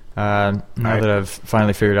 Now that I've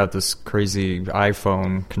finally figured out this crazy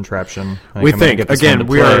iPhone contraption, We I'm gonna think get this one to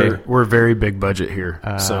again play. we're very big budget here,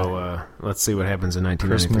 so let's see what happens in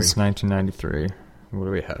 1993. Christmas 1993. What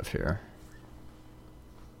do we have here?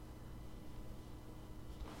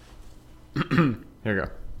 Here we go.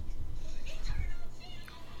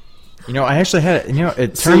 You know, I actually had it. You know,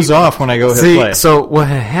 it turns off when I go hit play. So what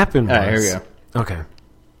happened was... All right, here we go. Okay.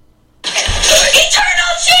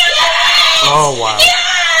 Eternal Champions! Oh, wow.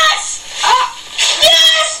 Yes!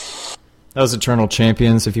 Yes! That was Eternal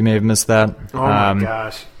Champions, if you may have missed that. Oh, my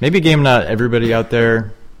gosh. Maybe a game not everybody out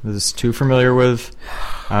there is too familiar with.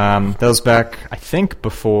 That was back, I think,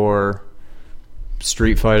 before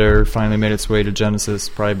Street Fighter finally made its way to Genesis,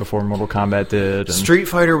 probably before Mortal Kombat did. And Street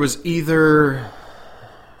Fighter was either...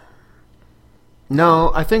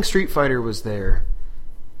 No, I think Street Fighter was there.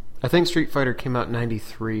 I think Street Fighter came out in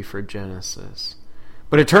 93 for Genesis.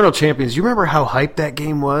 But Eternal Champions, you remember how hyped that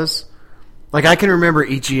game was? Like, I can remember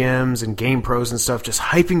EGMs and Game Pros and stuff just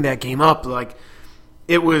hyping that game up. Like,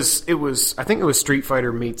 It was. I think it was Street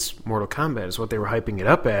Fighter meets Mortal Kombat is what they were hyping it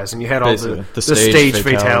up as, and you had all the stage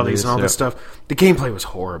fatalities and all this stuff. The gameplay was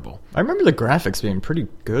horrible. I remember the graphics being pretty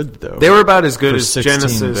good though. They were about as good as 16-bit.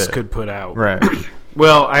 Genesis could put out. Right.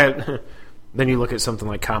 Well, then you look at something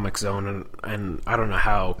like Comic Zone, and I don't know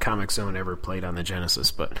how Comic Zone ever played on the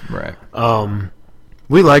Genesis, but right.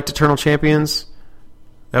 We liked Eternal Champions.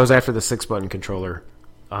 That was after the 6-button controller.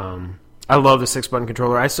 I love the 6-button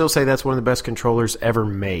controller. I still say that's one of the best controllers ever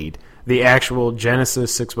made. The actual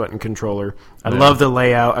Genesis 6-button controller. I love the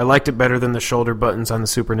layout. I liked it better than the shoulder buttons on the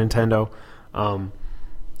Super Nintendo.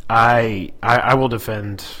 I will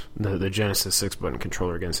defend the Genesis 6-button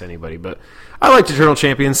controller against anybody, but I liked Eternal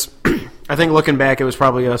Champions. I think looking back, it was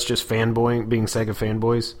probably us just being Sega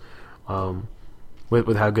fanboys.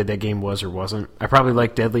 With how good that game was or wasn't. I probably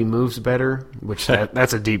like Deadly Moves better, which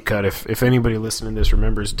that's a deep cut. If anybody listening to this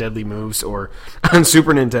remembers Deadly Moves, or on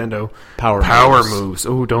Super Nintendo, Power Moves.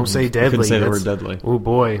 Oh, don't say deadly. Couldn't say the word deadly. Oh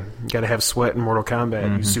boy, you got to have sweat in Mortal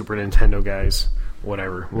Kombat, you Super Nintendo guys.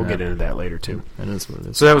 Whatever. We'll get into that later too. It is what it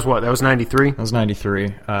is. So that was what? That was 93? That was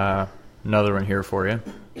 93. Another one here for you.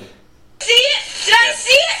 See it? Did I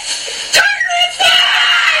see it? Tournament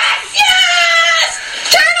Fighters! Yes!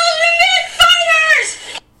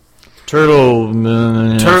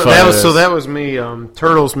 Turtles Fighters! That was me.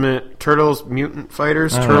 Turtles Mutant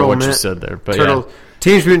Fighters. I don't know what you said there, but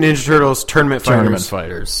Teenage Mutant Ninja Turtles Tournament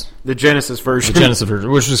Fighters. The Genesis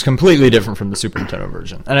version. Which was completely different from the Super Nintendo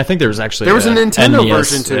version. And I think there was a Nintendo NES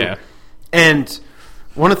version too. Yeah. And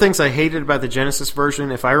one of the things I hated about the Genesis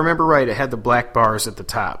version, if I remember right, it had the black bars at the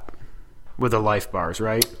top with the life bars,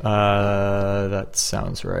 right? That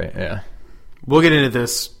sounds right. Yeah. We'll get into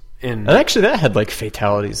this in. And actually, that had like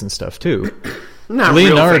fatalities and stuff too. Not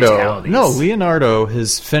Leonardo. Real fatalities. No, Leonardo.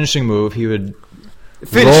 His finishing move, he would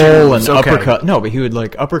roll and uppercut. No, but he would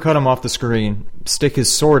like uppercut him off the screen, stick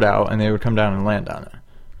his sword out, and they would come down and land on it.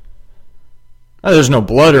 There's no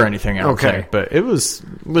blood or anything, I don't think, but it was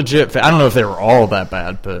legit. I don't know if they were all that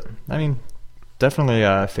bad, but I mean, definitely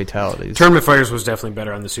fatalities. Tournament Fighters was definitely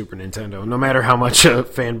better on the Super Nintendo. No matter how much a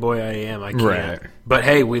fanboy I am, I can't. Right. But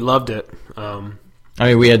hey, we loved it. I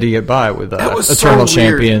mean, we had to get by with Eternal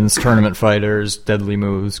Champions, Tournament Fighters, Deadly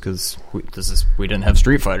Moves, because we didn't have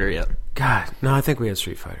Street Fighter yet. God, no, I think we had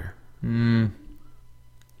Street Fighter. I'm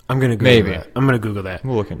gonna Google that. I'm gonna Google that.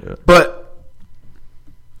 We'll look into it. But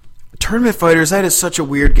Tournament Fighters, that is such a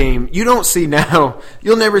weird game. You don't see now.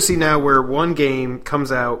 You'll never see now where one game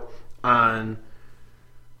comes out on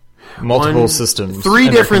multiple systems, 3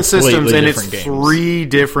 different systems, and it's games. 3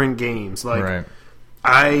 different games. Like, right.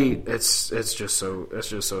 It's just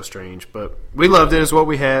so strange. But we loved it. It's what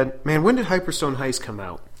we had. Man, when did Hyperstone Heist come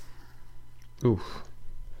out? Oof.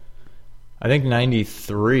 I think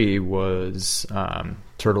 93 was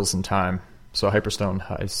Turtles in Time. So Hyperstone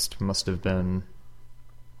Heist must have been.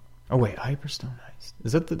 Oh wait, Hyperstone Heist.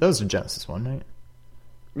 Is that was a Genesis one, right?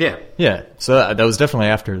 Yeah. Yeah. So that was definitely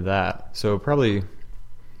after that. So probably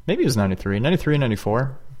maybe it was 93,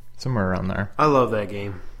 94, somewhere around there. I love that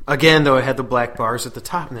game. Again, though, it had the black bars at the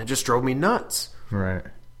top, and that just drove me nuts. Right.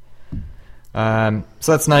 So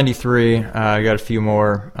that's 93. I got a few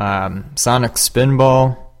more. Sonic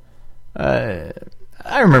Spinball. I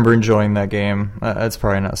remember enjoying that game. That's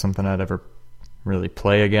probably not something I'd ever really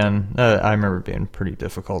play again. I remember it being pretty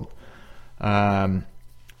difficult.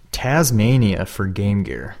 Tasmania for Game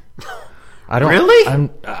Gear. Really?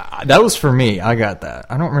 That was for me. I got that.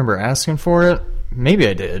 I don't remember asking for it. Maybe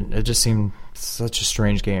I did. It just seemed such a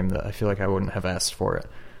strange game that I feel like I wouldn't have asked for it.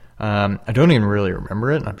 I don't even really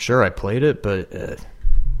remember it. I'm sure I played it, but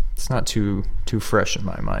it's not too fresh in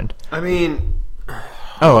my mind. I mean...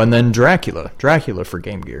 Oh, and then Dracula for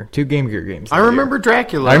Game Gear. 2 Game Gear games. I remember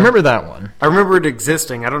Dracula. I remember that one. I remember it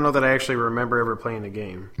existing. I don't know that I actually remember ever playing the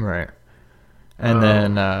game. Right. And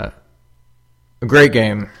then a great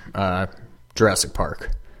game, Jurassic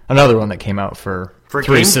Park. Another one that came out for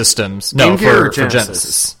 3 systems. No, for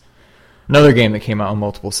Genesis. Another game that came out on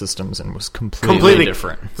multiple systems and was completely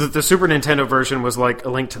different. The Super Nintendo version was like A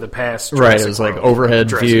Link to the Past. Right, it was like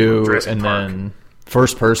overhead view and then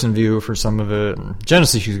first-person view for some of it. And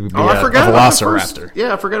Genesis used to be a Velociraptor.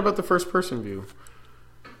 I forgot about the first-person view.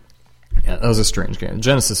 Yeah, that was a strange game.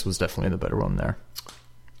 Genesis was definitely the better one there.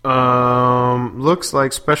 Looks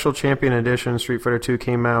like Special Champion Edition Street Fighter 2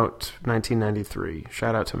 came out 1993.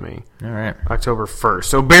 Shout out to me. All right. October 1st.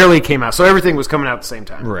 So barely came out. So everything was coming out at the same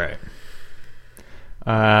time. Right.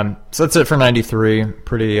 So that's it for 93.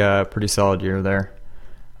 Pretty solid year there.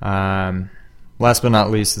 Last but not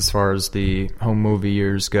least, as far as the home movie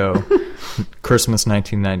years go, Christmas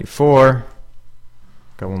 1994.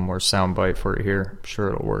 Got one more soundbite for you here. I'm sure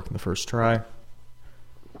it'll work in the first try.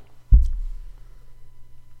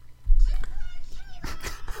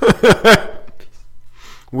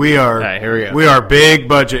 We are. All right, here we go. We are big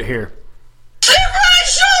budget here. Samurai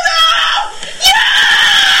Showdown!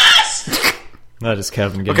 Yes! That is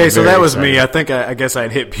Kevin getting Okay, so very that was excited. me. I think I guess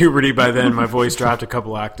I'd hit puberty by then. My voice dropped a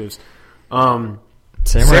couple octaves.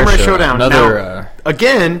 Samurai Showdown. Another. Now,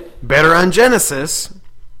 again, better on Genesis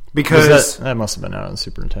because that must have been out on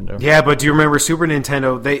Super Nintendo. yeah. But do you remember Super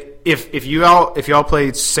Nintendo? If y'all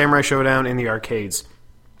played Samurai Showdown in the arcades,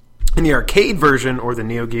 in the arcade version or the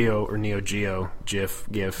Neo Geo or Neo Geo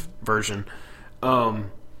GIF version,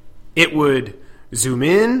 it would zoom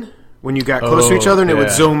in when you got close to each other, and it would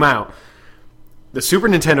zoom out. The Super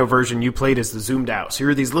Nintendo version you played as the zoomed out. So you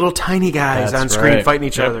were these little tiny guys That's on screen right. fighting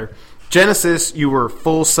each Yep. other. Genesis, you were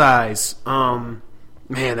full size. Man,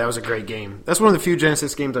 that was a great game. That's one of the few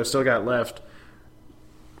Genesis games I've still got left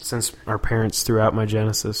since our parents threw out our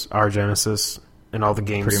Genesis, and all the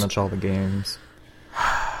games. Pretty much all the games.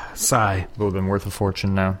 Sigh. Would have been worth a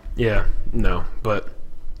fortune now. Yeah, no, but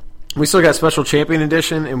we still got Special Champion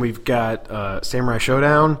Edition, and we've got Samurai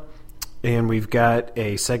Showdown, and we've got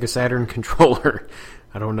a Sega Saturn controller.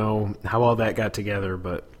 I don't know how all that got together,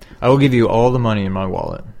 but I will give you all the money in my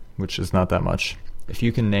wallet, which is not that much, if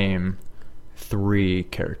you can name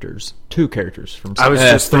two characters from I was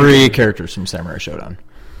just three thinking- characters from Samurai Showdown.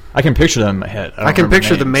 I can picture them in my head. I can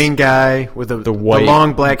picture the names. main guy with the white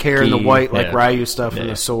long black hair and the gi, white like yeah. Ryu stuff and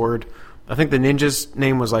Yeah. the sword. I think the ninja's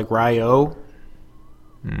name was like Ryo.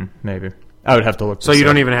 Maybe. I would have to look. So this you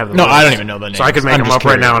don't up. even have the No, list. I don't even know the names. So I could make I'm them just up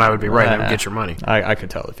right curious. now and I would be right. I would get your money. I could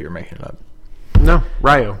tell if you were making it up. No,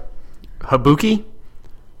 Ryo. Habuki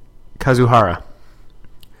Kazuhara.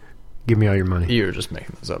 Give me all your money. You were just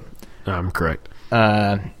making this up. I'm correct.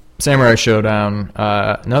 Samurai Showdown,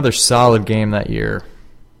 another solid game that year.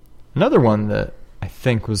 Another one that I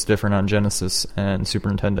think was different on Genesis and Super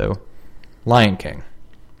Nintendo, Lion King.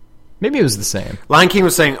 Maybe it was the same. Lion King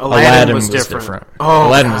was saying Aladdin, was was different. different. Oh,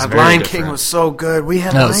 Aladdin was God, very Lion different. King was so good. We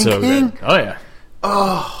had That Lion was so King. good. Oh, yeah.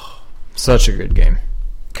 Oh. Such a good game.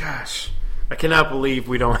 Gosh, I cannot believe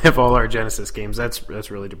we don't have all our Genesis games. That's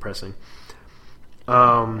really depressing.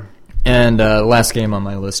 And last game on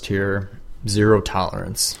my list here, Zero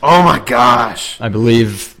Tolerance. Oh my gosh. I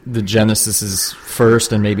believe the Genesis's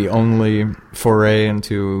first and maybe only foray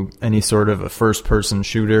into any sort of a first-person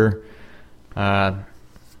shooter.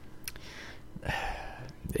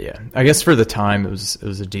 Yeah, I guess for the time it was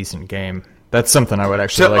a decent game. That's something I would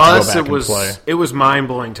actually To like to us, go back it was and play. it was mind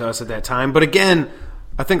blowing to us at that time. But again,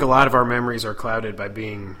 I think a lot of our memories are clouded by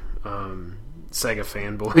being Sega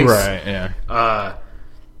fanboys. Right? Yeah.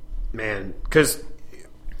 Man, because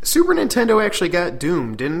Super Nintendo actually got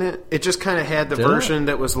Doom, didn't it? It just kind of had the Did it? version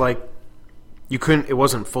that was like you couldn't. It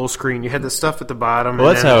wasn't full screen. You had the stuff at the bottom. Well,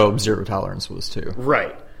 and that's then- how Zero Tolerance was too.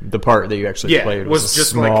 Right. The part that you actually Yeah, played it was was a just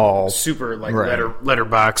small, like super like Right.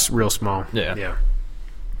 letterbox, real small. Yeah. Yeah.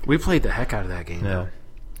 We played the heck out of that game. Yeah,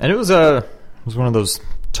 and it was one of those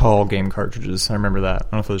tall game cartridges. I remember that. I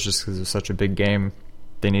don't know if it was just because it was such a big game,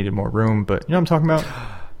 they needed more room. But you know what I'm talking about?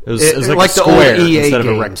 It was like a the square old EA instead games.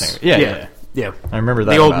 of a rectangle. Yeah. I remember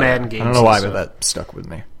that. The old about Madden it. games I don't know why, and but stuff. that stuck with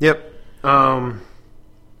me. Yep.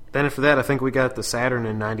 Then after that, I think we got the Saturn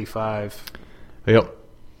in '95, Yep.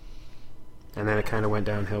 and then it kind of went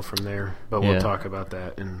downhill from there. But we'll Yeah. talk about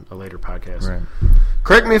that in a later podcast. Right.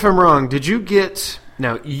 Correct me if I'm wrong. Did you get?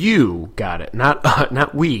 Now you got it,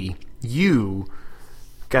 not we. You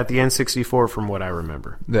got the N64 from what I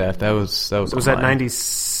remember. Yeah, that was Was that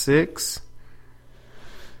 '96?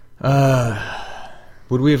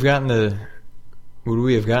 Would we have gotten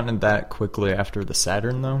it that quickly after the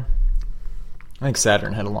Saturn though? I think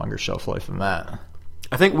Saturn had a longer shelf life than that.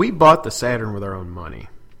 I think we bought the Saturn with our own money,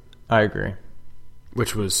 I agree.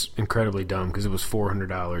 which was incredibly dumb because it was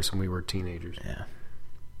 $400 and we were teenagers. Yeah.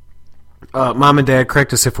 Mom and Dad,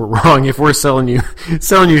 correct us if we're wrong. If we're selling you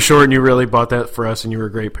short and you really bought that for us and you were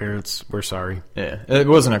great parents, we're sorry. Yeah. It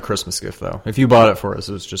wasn't a Christmas gift though. If you bought it for us,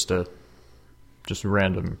 it was just a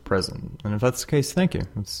random present. And if that's the case, thank you.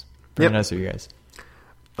 It's very Yep. nice of you guys.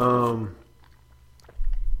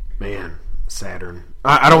 Man, Saturn.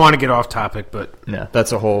 I don't want to get off topic, but Yeah,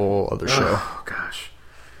 that's a whole other show. oh gosh.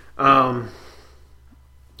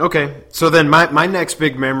 Okay, so then my next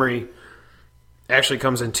big memory actually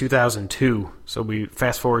comes in 2002. So we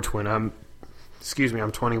fast forward to when I'm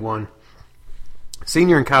 21.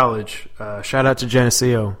 Senior in college. Shout out to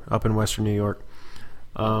Geneseo up in Western New York.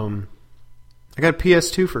 I got a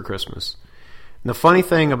PS2 for Christmas. And the funny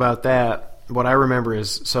thing about that, what I remember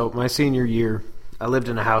is, so my senior year, I lived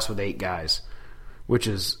in a house with 8 guys, which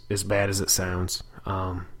is as bad as it sounds.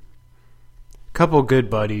 Couple of good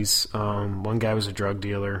buddies. One guy was a drug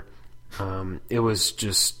dealer. It was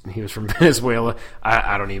just, he was from Venezuela.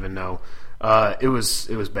 I don't even know. It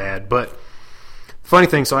was bad. But funny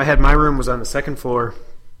thing, so I had, my room was on the second floor,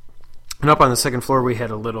 and up on the second floor we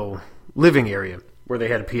had a little living area where they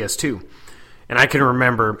had a PS2. And I can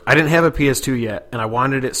remember, I didn't have a PS2 yet, and I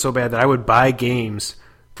wanted it so bad that I would buy games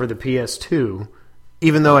for the PS2,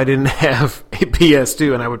 even though I didn't have a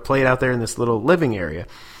PS2, and I would play it out there in this little living area.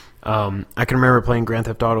 I can remember playing Grand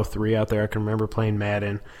Theft Auto 3 out there. I can remember playing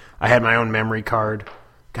Madden. I had my own memory card.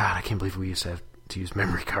 God, I can't believe we used to have to use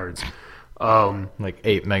memory cards. Like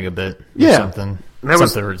 8 megabit or Yeah. something. That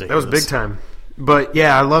was ridiculous. That was big time. But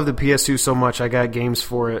yeah, I love the PS2 so much. I got games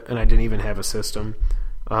for it, and I didn't even have a system.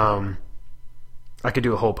 I could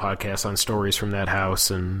do a whole podcast on stories from that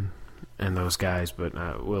house and those guys, but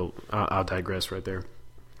I'll digress right there.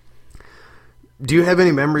 Do you have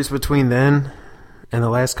any memories between then and the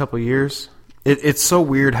last couple of years? It's so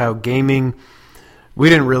weird how gaming, we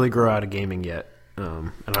didn't really grow out of gaming yet.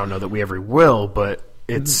 And I don't know that we ever will, but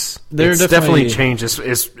it's definitely changed,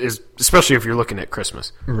 especially if you're looking at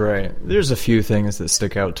Christmas. Right. There's a few things that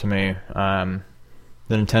stick out to me. The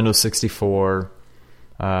Nintendo 64,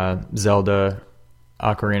 Zelda,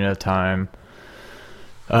 Ocarina of Time.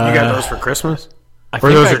 You got those for Christmas?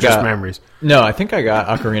 Or those are just memories? No, I think I got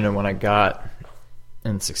Ocarina when I got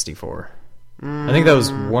N64. I think that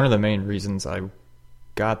was one of the main reasons I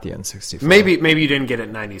got the N64. Maybe you didn't get it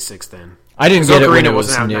 96 then. I didn't get it when it Ocarina was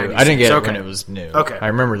wasn't out new. 96. I didn't get it Okay. when it was new. Okay. I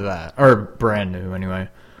remember that. Or brand new, anyway.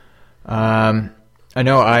 I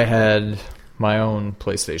know I had my own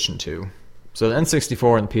PlayStation 2. So the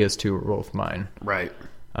N64 and the PS2 were both mine. Right.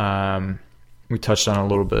 We touched on it a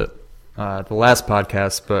little bit the last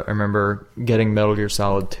podcast, but I remember getting Metal Gear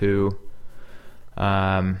Solid 2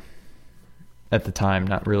 at the time,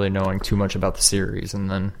 not really knowing too much about the series, and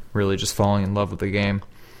then really just falling in love with the game.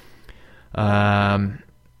 Then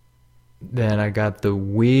I got the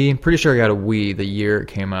Wii. I'm pretty sure I got a Wii the year it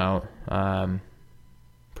came out.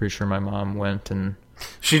 Pretty sure my mom went to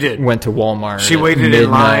Walmart. She waited midnight.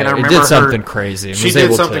 in line. I remember it did something crazy. She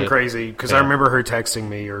did something crazy because I Yeah. remember her texting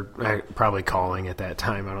me or probably calling at that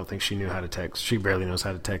time. I don't think she knew how to text. She barely knows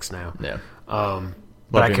how to text now. Yeah.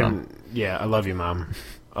 But I you, can. Mom. Yeah, I love you, Mom.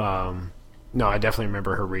 No, I definitely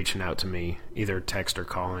remember her reaching out to me, either text or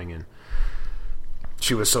calling, and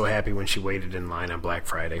she was so happy when she waited in line on Black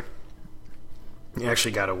Friday. He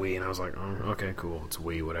actually got a Wii, and I was like, "Oh, okay, cool. It's a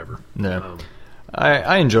Wii, whatever." Yeah.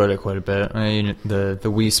 I enjoyed it quite a bit. I mean, the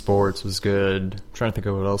Wii Sports was good. I'm trying to think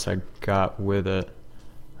of what else I got with it.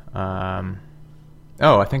 I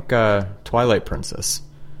think Twilight Princess.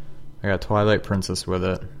 I got Twilight Princess with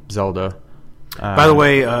it. Zelda. By the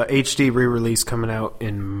way, HD re-release coming out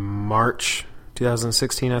in March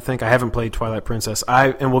 2016, I think. I haven't played Twilight Princess.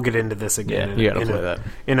 And we'll get into this again. Yeah, you gotta play that.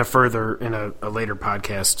 In a later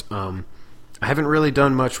podcast. I haven't really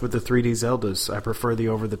done much with the 3D Zeldas. I prefer the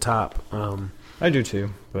over-the-top. I do too,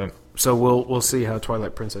 but so we'll see how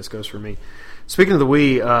Twilight Princess goes for me. Speaking of the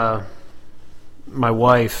Wii, my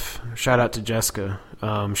wife, shout out to Jessica.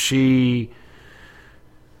 She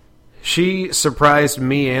surprised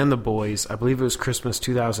me and the boys, I believe it was Christmas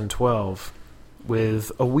 2012, with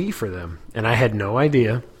a Wii for them. And I had no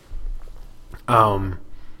idea. And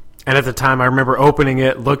at the time, I remember opening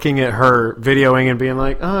it, looking at her, videoing, and being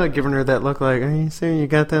like, giving her that look like, are you serious? You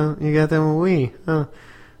got them a Wii? Oh,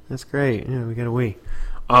 that's great. Yeah, we got a Wii.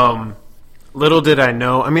 Little did I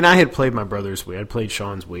know. I mean, I had played my brother's Wii. I'd played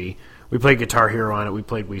Sean's Wii. We played Guitar Hero on it. We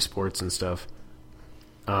played Wii Sports and stuff.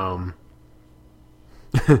 That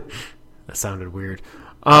sounded weird.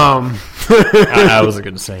 I wasn't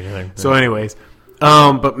going to say anything. So anyways,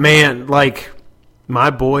 but man, like,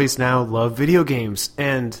 my boys now love video games,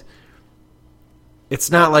 and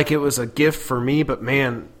it's not like it was a gift for me, but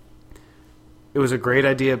man, it was a great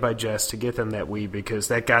idea by Jess to get them that Wii, because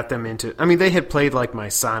that got them into, I mean, they had played like my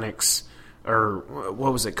Sonics, or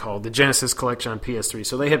what was it called? The Genesis Collection on PS3.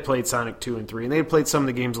 So they had played Sonic 2 and 3, and they had played some of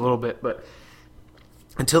the games a little bit, but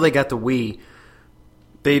until they got the Wii,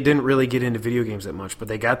 they didn't really get into video games that much. But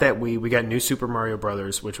they got that Wii. We got New Super Mario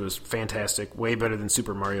Brothers, which was fantastic, way better than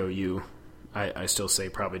Super Mario U. I still say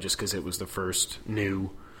probably just because it was the first new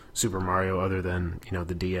Super Mario other than,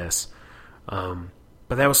 the DS. But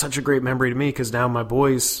that was such a great memory to me, because now my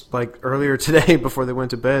boys, like earlier today before they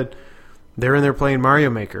went to bed, they're in there playing Mario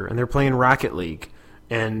Maker, and they're playing Rocket League.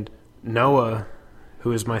 And Noah,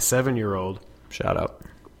 who is my 7-year-old... Shout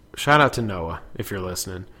out to Noah, if you're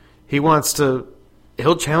listening.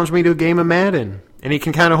 He'll challenge me to a game of Madden, and he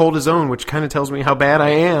can kind of hold his own, which kind of tells me how bad I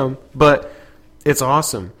am, but it's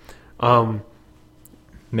awesome.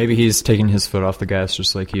 Maybe he's taking his foot off the gas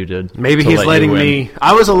just like you did. Maybe he's letting me...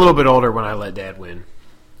 I was a little bit older when I let Dad win.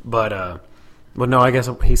 But no, I guess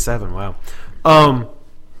he's 7. Wow.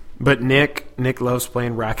 But Nick loves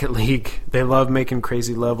playing Rocket League. They love making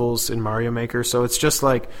crazy levels in Mario Maker. So it's just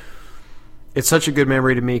like, it's such a good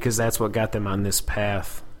memory to me because that's what got them on this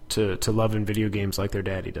path to loving video games like their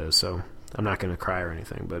daddy does. So I'm not going to cry or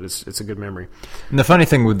anything, but it's a good memory. And the funny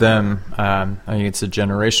thing with them, I think it's a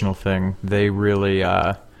generational thing. They really,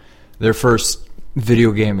 their first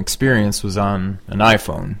video game experience was on an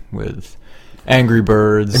iPhone with Angry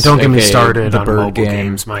Birds. And don't get me started the on bird mobile game.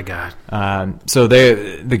 games, my God. So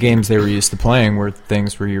the games they were used to playing were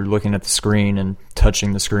things where you're looking at the screen and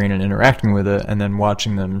touching the screen and interacting with it, and then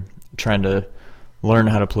watching them trying to learn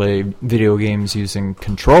how to play video games using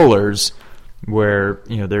controllers, where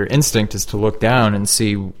their instinct is to look down and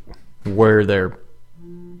see where they're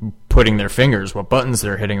putting their fingers, what buttons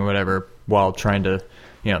they're hitting, or whatever, while trying to,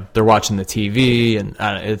 they're watching the TV, and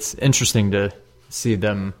it's interesting to see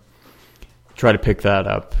them try to pick that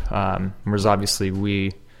up. Whereas obviously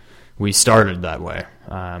we started that way,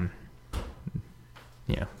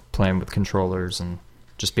 playing with controllers and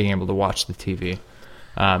just being able to watch the TV.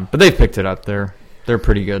 But they've picked it up. They're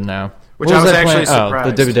pretty good now. Which I was actually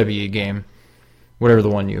surprised. Oh, the WWE game. Whatever the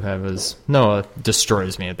one you have is. Noah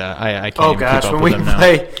destroys me at that. I can't even keep up when with we him now.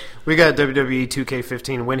 play, we got WWE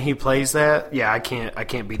 2K15. When he plays that, I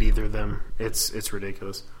can't beat either of them. It's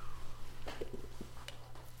ridiculous.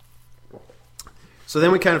 So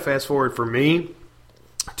then we kind of fast forward for me,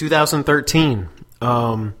 2013,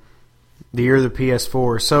 the year of the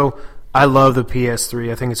PS4. So I love the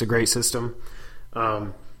PS3. I think it's a great system.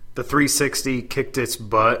 The 360 kicked its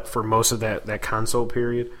butt for most of that console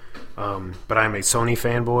period. But I'm a Sony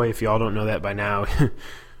fanboy. If y'all don't know that by now,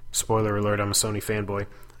 spoiler alert, I'm a Sony fanboy.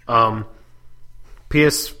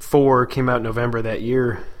 PS4 came out in November that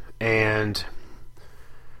year, and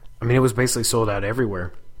it was basically sold out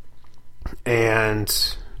everywhere. And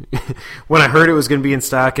when I heard it was going to be in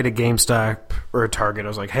stock at a GameStop or a Target, I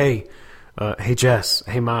was like, hey Jess,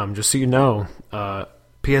 hey Mom, just so you know,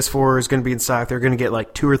 PS4 is going to be in stock. They're going to get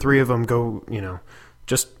like 2 or 3 of them. Go,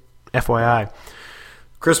 just FYI.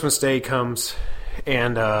 Christmas Day comes,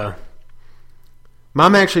 and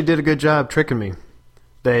Mom actually did a good job tricking me.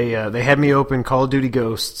 They had me open Call of Duty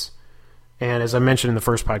Ghosts, and as I mentioned in the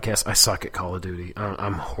first podcast, I suck at Call of Duty.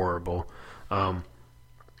 I'm horrible.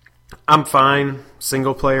 I'm fine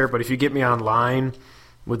single player, but if you get me online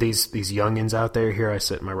with these youngins out there, here I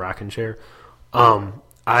sit in my rocking chair.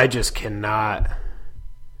 I just cannot.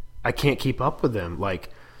 I can't keep up with them. Like,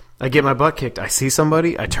 I get my butt kicked. I see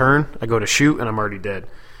somebody, I turn, I go to shoot, and I'm already dead.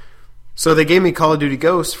 So they gave me Call of Duty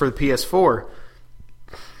Ghosts for the PS4,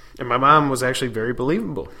 and my mom was actually very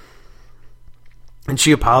believable. And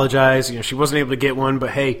she apologized. She wasn't able to get one,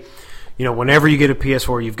 but hey, whenever you get a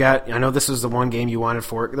PS4, you've got. I know this is the one game you wanted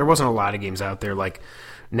for it. There wasn't a lot of games out there. Like,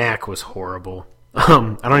 Knack was horrible. I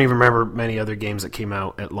don't even remember many other games that came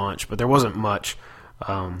out at launch, but there wasn't much.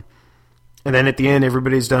 And then at the end,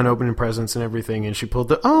 everybody's done opening presents and everything, and she pulled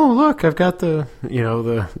look, I've got the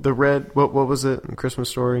red, what was it in Christmas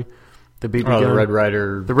Story? The BB gun. The Red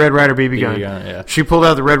Ryder. The Red Ryder BB gun. Yeah. She pulled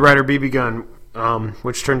out the Red Ryder BB gun,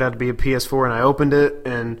 which turned out to be a PS4, and I opened it,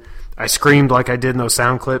 and I screamed like I did in those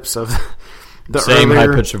sound clips of the same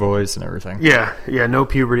earlier, high-pitched voice and everything. Yeah, no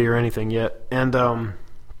puberty or anything yet. And,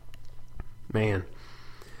 man,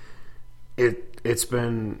 it's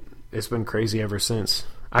been crazy ever since.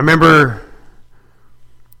 I remember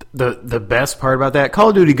the best part about that, Call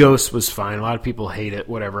of Duty Ghosts was fine. A lot of people hate it,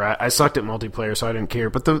 whatever. I sucked at multiplayer, so I didn't care.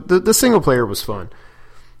 But the single player was fun.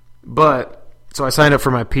 But, so I signed up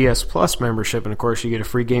for my PS Plus membership, and of course you get a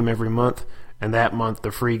free game every month. And that month,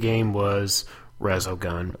 the free game was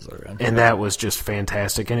Resogun. And that was just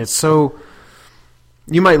fantastic. And it's so...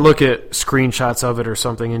 You might look at screenshots of it or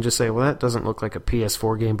something and just say, well, that doesn't look like a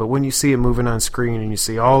PS4 game. But when you see it moving on screen and you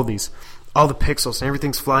see all the pixels and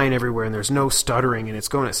everything's flying everywhere and there's no stuttering and it's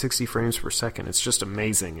going at 60 frames per second, it's just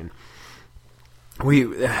amazing. And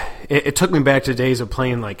it took me back to days of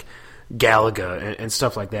playing like Galaga and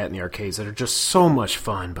stuff like that in the arcades that are just so much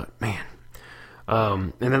fun. But man,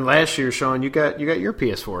 and then last year, Sean, you got your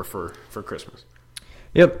PS4 for Christmas.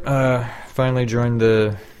 Yep, finally joined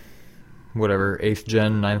the 8th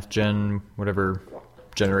gen, 9th gen, whatever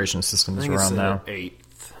generation system is around now.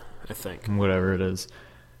 8th, I think. Whatever it is.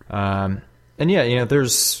 And yeah,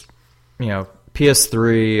 there's,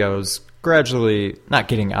 PS3, I was gradually not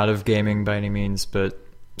getting out of gaming by any means, but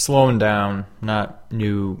slowing down, not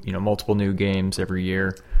multiple new games every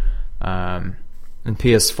year. And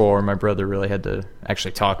PS4, my brother really had to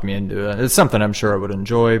actually talk me into it. It's something I'm sure I would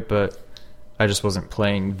enjoy, but I just wasn't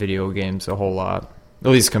playing video games a whole lot, at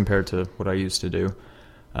least compared to what I used to do.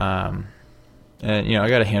 And And, I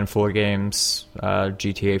got a handful of games.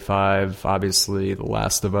 GTA 5, obviously, The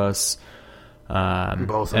Last of Us.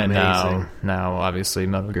 Both and amazing. now, obviously,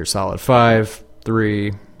 Metal Gear Solid 5,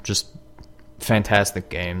 3, just fantastic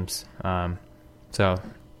games. So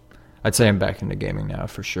I'd say I'm back into gaming now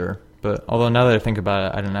for sure. But although now that I think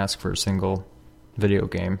about it, I didn't ask for a single video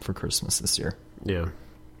game for Christmas this year. Yeah.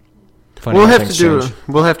 Funny We'll how have things to change.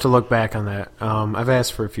 We'll have to look back on that. I've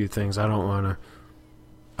asked for a few things. I don't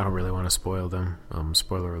really want to spoil them.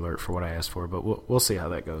 Spoiler alert for what I asked for, but we'll see how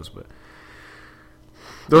that goes. But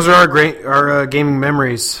those are our gaming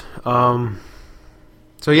memories. So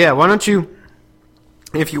yeah, why don't you,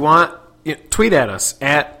 if you want, tweet at us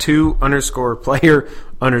at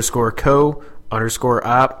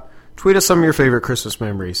 2_player_co_op. Tweet us some of your favorite Christmas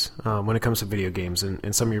memories when it comes to video games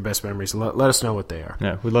and some of your best memories. Let us know what they are.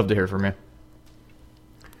 Yeah, we'd love to hear from you.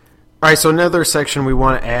 All right, so another section we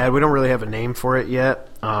want to add. We don't really have a name for it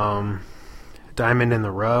yet. Diamond in the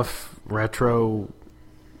Rough, Retro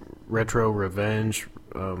Revenge,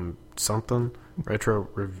 something.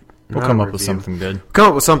 We'll come up with something good. Come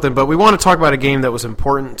up with something, but we want to talk about a game that was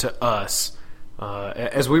important to us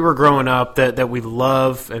as we were growing up that we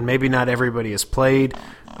love, and maybe not everybody has played.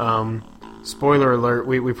 Spoiler alert,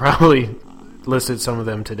 we probably listed some of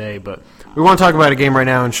them today, but we want to talk about a game right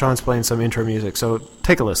now, and Sean's playing some intro music, so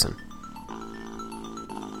take a listen.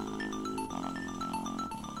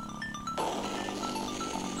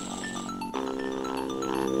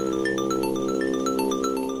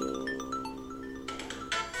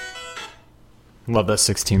 Love that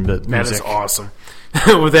 16-bit music. That is awesome.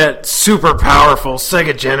 With that super powerful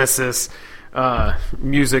Sega Genesis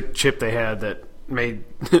music chip they had that made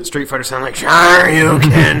Street Fighter sound like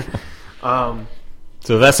Shoryuken.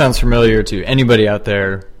 So if that sounds familiar to anybody out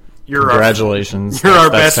there, congratulations. You're our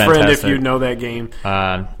That's best friend if fantastic. you know that game.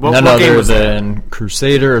 None what game other was that? than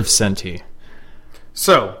Crusader of Senti.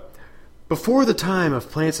 So, before the time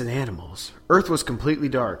of plants and animals, Earth was completely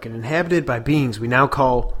dark and inhabited by beings we now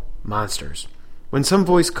call monsters. When some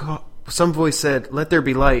voice said, "Let there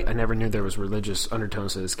be light," I never knew there was religious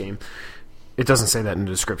undertones to this game. It doesn't say that in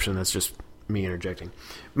the description, that's just me interjecting.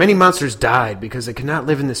 Many monsters died because they could not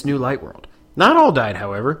live in this new light world. Not all died,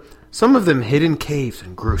 however. Some of them hid in caves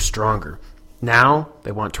and grew stronger. Now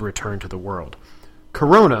they want to return to the world.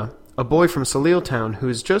 Corona, a boy from Salil Town who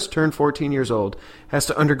has just turned 14 years old, has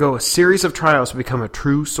to undergo a series of trials to become a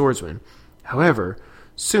true swordsman. However,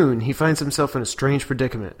 soon he finds himself in a strange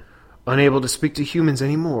predicament. Unable to speak to humans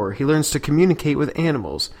anymore, he learns to communicate with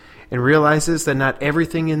animals and realizes that not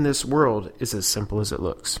everything in this world is as simple as it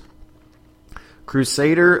looks.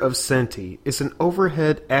 Crusader of Senti is an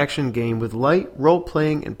overhead action game with light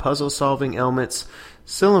role-playing and puzzle-solving elements.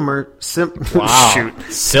 Silimer.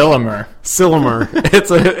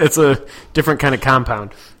 It's a different kind of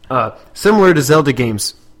compound. Similar to Zelda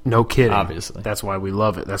games. No kidding. Obviously. That's why we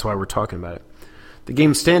love it. That's why we're talking about it. The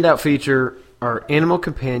game's standout feature are animal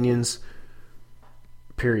companions.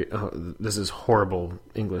 Period. Oh, this is horrible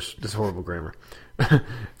English. This is horrible grammar.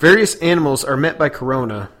 Various animals are met by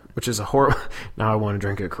Corona, which is a horrible... Now I want to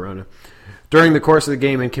drink a Corona. During the course of the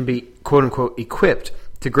game and can be, quote-unquote, equipped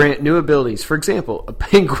to grant new abilities. For example, a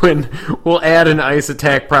penguin will add an ice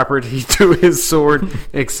attack property to his sword,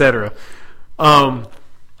 etc.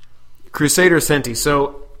 Crusader Senti.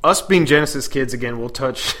 So, us being Genesis kids, again, we'll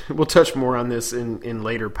touch more on this in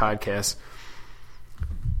later podcasts.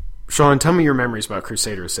 Sean, tell me your memories about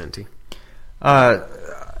Crusader Senti.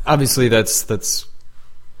 Obviously, that's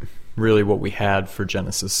really what we had for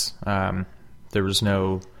Genesis. There was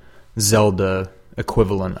no Zelda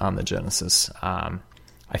equivalent on the Genesis.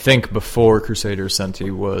 I think before Crusader Senti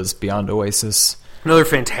was Beyond Oasis. Another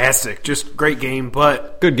fantastic, just great game,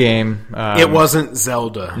 but... Good game. It wasn't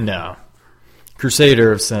Zelda. No.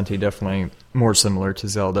 Crusader of Senti, definitely more similar to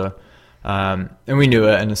Zelda. And we knew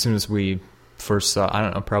it, and as soon as we first saw, I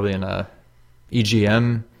don't know, probably in a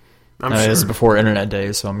EGM. I'm sure. This is before Internet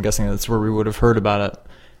days, so I'm guessing that's where we would have heard about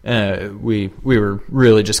it. We were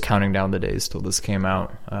really just counting down the days till this came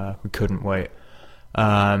out. We couldn't wait.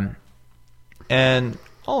 And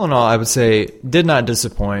all in all, I would say did not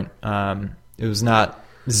disappoint. It was not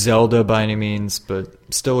Zelda by any means, but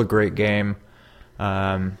still a great game.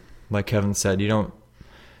 Like Kevin said,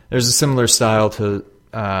 there's a similar style to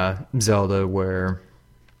Zelda where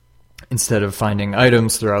instead of finding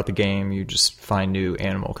items throughout the game, you just find new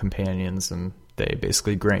animal companions, and they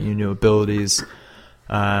basically grant you new abilities.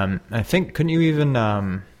 I think, couldn't you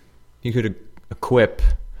even, you could equip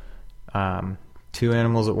 2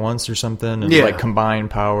 animals at once or something, and like combine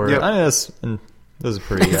power. Yep. I mean, that was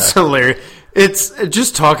pretty... It's hilarious. It's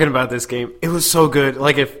just talking about this game. It was so good.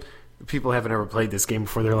 Like, if people haven't ever played this game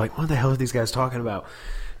before, they're like, what the hell are these guys talking about?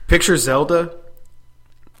 Picture Zelda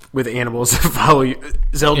with animals that follow you.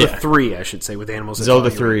 Zelda 3, I should say, with animals that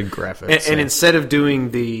Zelda follow you. 3 graphics. And instead of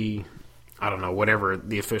doing the, I don't know, whatever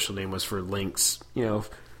the official name was for Link's,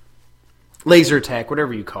 laser attack,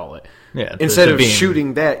 whatever you call it. Yeah, instead the of beam.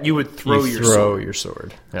 shooting that, you would throw your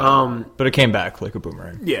sword. Yeah. But it came back like a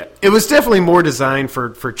boomerang. Yeah, it was definitely more designed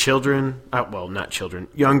for children. Well, not children,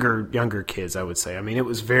 younger kids, I would say. I mean, it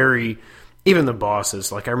was very, even the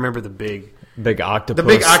bosses. Like I remember the big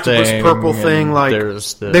octopus thing, purple thing. Like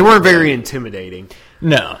they weren't very intimidating.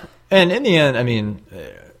 No, and in the end, I mean,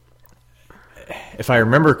 if I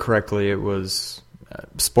remember correctly, it was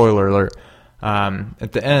spoiler alert.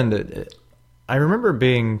 At the end, I remember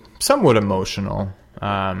being somewhat emotional.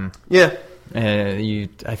 Yeah. And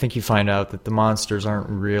I think you find out that the monsters aren't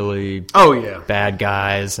really bad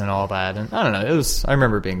guys and all that. And I don't know. I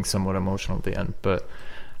remember being somewhat emotional at the end. But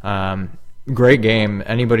great game.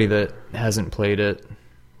 Anybody that hasn't played it,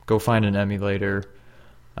 go find an emulator.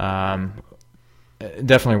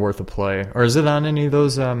 Definitely worth a play. Or is it on any of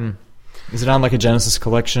those... is it on like a Genesis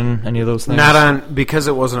collection, any of those things? Not on, because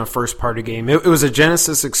it wasn't a first-party game. It was a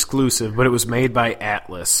Genesis exclusive, but it was made by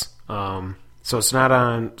Atlas. So it's not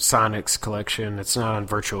on Sonic's collection. It's not on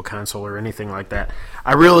Virtual Console or anything like that.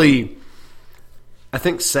 I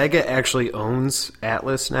think Sega actually owns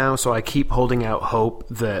Atlas now, so I keep holding out hope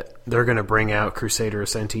that they're going to bring out Crusader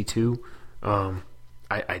Ascenti 2.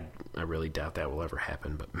 I really doubt that will ever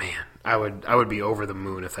happen, but man, I would be over the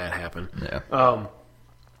moon if that happened. Yeah.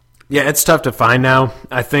 Yeah, it's tough to find now.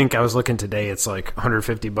 I think I was looking today, it's like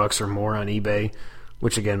 $150 or more on eBay,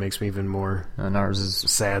 which again makes me even more and ours is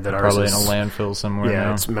sad that probably ours is in a landfill somewhere. Yeah,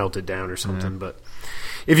 now. It's melted down or something. But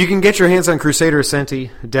if you can get your hands on Crusader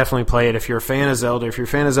Ascenti, definitely play it. If you're a fan of Zelda, if you're a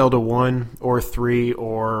fan of Zelda 1 or 3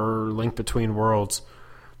 or Link Between Worlds,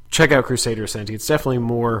 check out Crusader Ascenti. It's definitely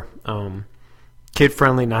more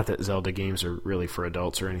kid-friendly. Not that Zelda games are really for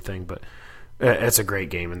adults or anything, but it's a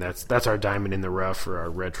great game, and that's our diamond in the rough or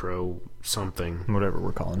our retro something. Whatever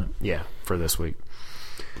we're calling it. Yeah, for this week.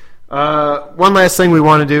 One last thing we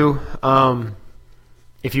want to do.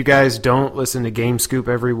 If you guys don't listen to Game Scoop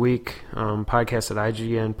every week, podcast that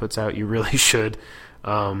IGN puts out, you really should.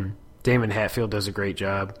 Damon Hatfield does a great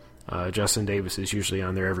job. Justin Davis is usually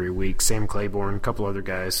on there every week. Sam Claiborne, a couple other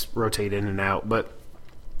guys rotate in and out. But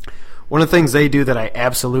one of the things they do that I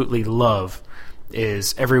absolutely love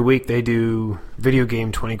is every week they do Video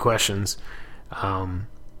Game 20 Questions,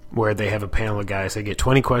 where they have a panel of guys. They get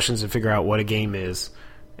 20 questions to figure out what a game is.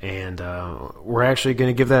 And we're actually going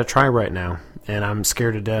to give that a try right now. And I'm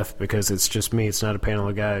scared to death because it's just me. It's not a panel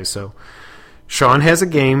of guys. So Sean has a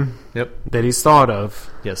game that he's thought of.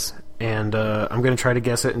 Yes. And I'm going to try to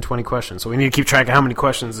guess it in 20 questions. So we need to keep track of how many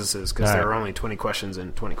questions this is because there are only 20 questions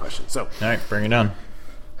in 20 questions. So, all right, bring it on.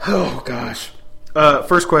 Oh, gosh.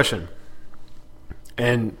 First question.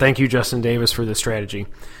 And thank you, Justin Davis, for the strategy.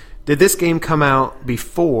 Did this game come out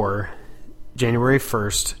before January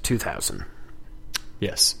 1st, 2000?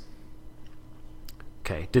 Yes.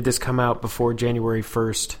 Okay. Did this come out before January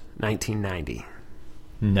 1st, 1990?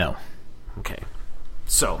 No. Okay.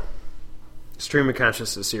 So, stream of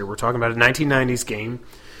consciousness here. We're talking about a 1990s game.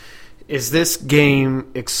 Is this game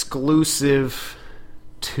exclusive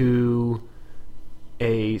to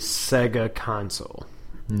a Sega console?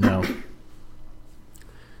 No.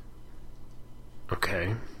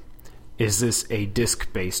 Okay. Is this a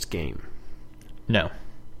disc-based game? No.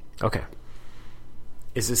 Okay.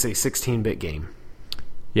 Is this a 16-bit game?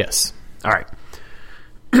 Yes. All right.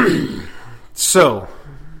 So,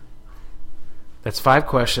 that's 5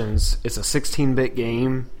 questions. It's a 16-bit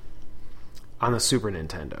game on the Super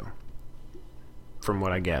Nintendo, from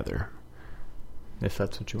what I gather. If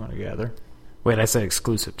that's what you want to gather. Wait, I said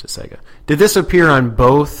exclusive to Sega. Did this appear on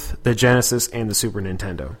both the Genesis and the Super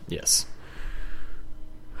Nintendo? Yes.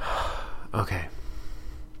 Okay.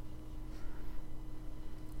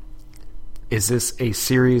 Is this a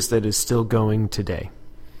series that is still going today?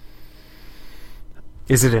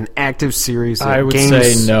 Is it an active series? I would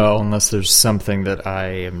say no, unless there's something that I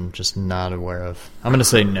am just not aware of. I'm going to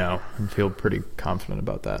say no and feel pretty confident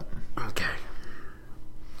about that. Okay.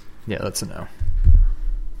 Yeah, that's a no.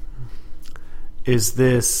 Is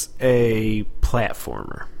this a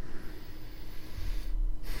platformer?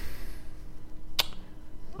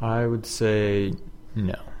 I would say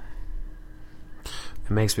no. It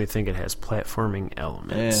makes me think it has platforming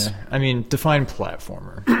elements. I mean, define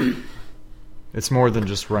platformer. It's more than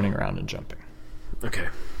just running around and jumping. Okay.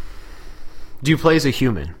 Do you play as a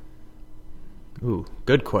human? Ooh,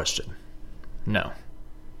 good question. No.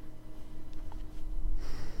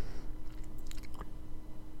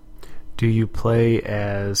 Do you play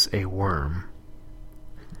as a worm?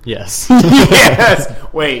 Yes. Yes!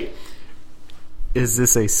 Wait. Is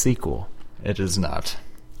this a sequel? It is not.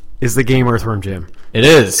 Is the game Earthworm Jim? It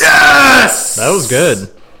is. Yes! That was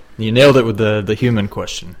good. You nailed it with the human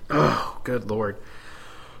question. Oh, good Lord.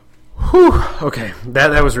 Whew. Okay.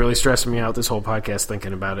 That was really stressing me out this whole podcast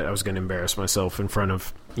thinking about it. I was going to embarrass myself in front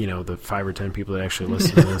of, the 5 or 10 people that actually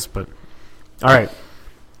listen to this. But all right.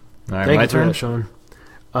 All right, Thank my you for turn? that, Sean.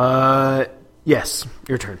 Yes,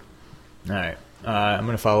 your turn. All right. I'm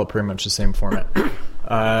going to follow pretty much the same format.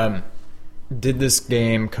 Did this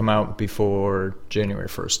game come out before January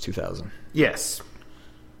 1st, 2000? Yes.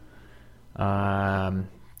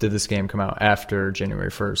 Did this game come out after January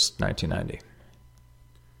 1st, 1990?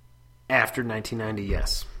 After 1990,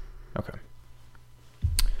 yes. Okay.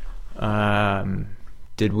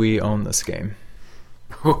 Did we own this game?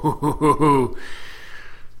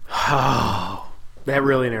 Oh, that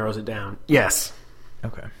really narrows it down. Yes.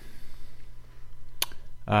 Okay.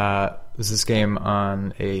 Was this game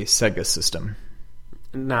on a Sega system?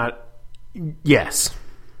 Yes.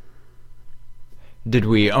 Did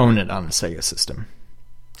we own it on the Sega system?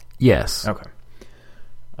 Yes. Okay.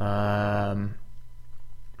 Trying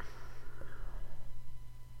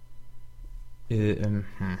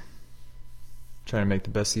to make the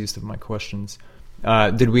best use of my questions.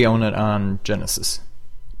 Did we own it on Genesis?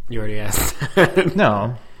 You already asked.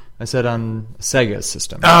 No. I said on Sega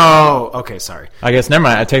system. Oh, okay, sorry. I guess, never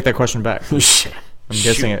mind. I take that question back. Shit. I'm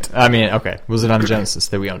guessing it. I mean, okay. Was it on Genesis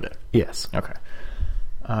that we owned it? Yes. Okay.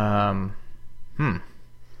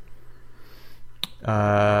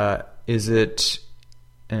 Is it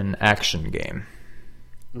an action game?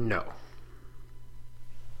 No.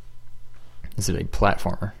 Is it a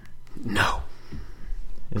platformer? No.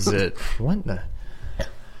 Is it... What the...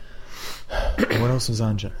 What else was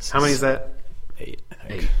on Genesis? How many is that? 8, I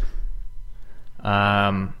think.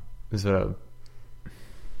 8.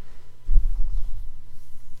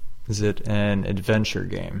 Is it an adventure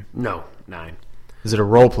game? No. 9. Is it a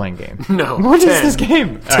role-playing game? No. What 10. is this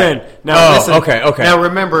game? 10. Right. Now, listen. Okay. Now,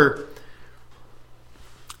 remember...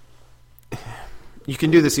 You can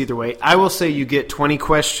do this either way. I will say you get 20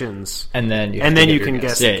 questions, And then you can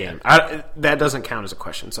guess the Yeah. game. That doesn't count as a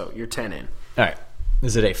question, so you're 10 in. All right.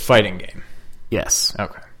 Is it a fighting game? Yes.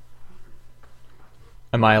 Okay.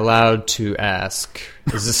 Am I allowed to ask,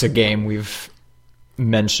 is this a game we've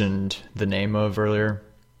mentioned the name of earlier?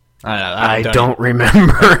 I don't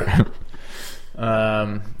remember.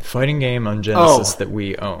 Fighting game on Genesis that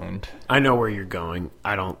we owned. I know where you're going.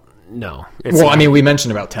 I don't know. I mean, we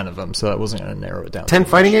mentioned about 10 of them, so that wasn't going to narrow it down. 10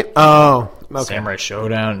 fighting game? Oh, okay. Samurai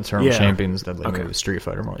Showdown, Tournament Yeah. Champions, Deadly Okay. Move, Street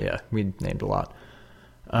Fighter. Yeah, we named a lot.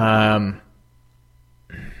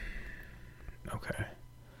 Okay.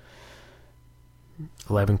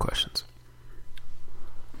 11 questions.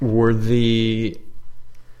 Were the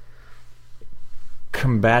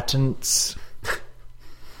combatants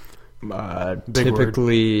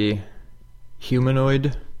typically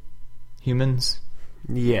humanoid humans?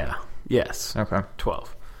 Yeah. Yes. Okay.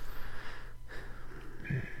 12.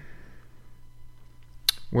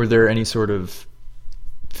 Were there any sort of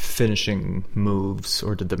finishing moves,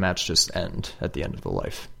 or did the match just end at the end of the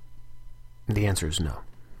life? The answer is no.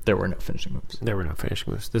 There were no finishing moves. There were no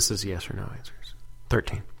finishing moves. This is yes or no answers.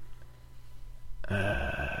 13.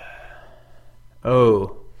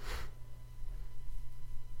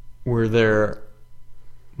 Were there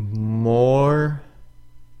more?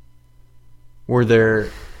 Were there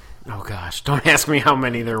Oh, gosh. Don't ask me how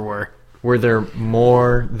many there were. Were there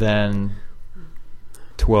more than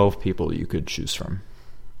 12 people you could choose from?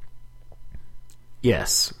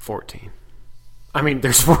 Yes. 14. I mean,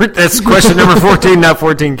 there's that's question number 14, not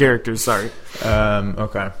 14 characters. Sorry.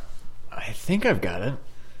 Okay. I think I've got it.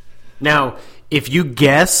 Now, if you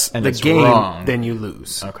guess And the it's game, wrong. then you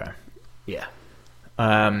lose. Okay. Yeah.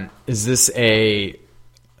 Is this a...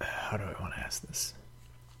 How do I want to ask this?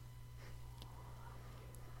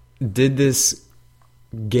 Did this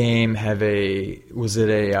game have a... Was it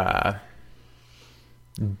a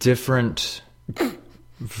different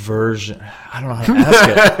version? I don't know how to ask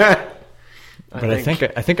it. But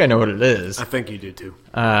I think I know what it is. I think you do too.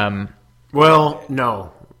 Um, Well,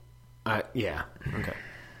 no. Yeah. Okay.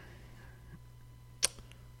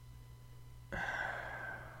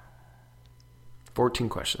 $14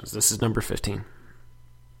 questions. This is number 15.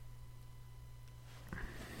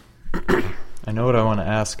 I know what I want to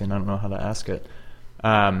ask, and I don't know how to ask it.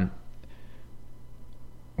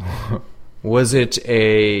 Was it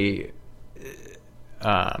a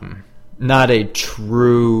not a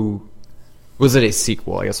true? Was it a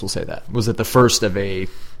sequel? I guess we'll say that. Was it the first of a?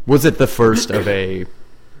 Was it the first of a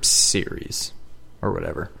series or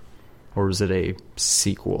whatever? Or was it a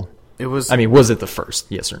sequel? It was... I mean, was it the first?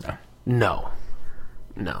 Yes or no?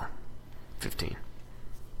 No. 15.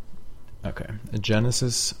 Okay. A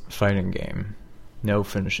Genesis fighting game. No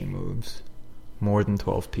finishing moves. More than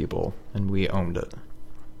 12 people. And we owned it.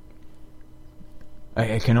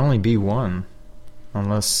 It can only be one.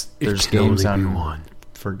 Unless there's games I'm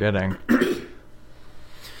forgetting.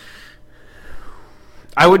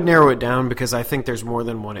 I would narrow it down because I think there's more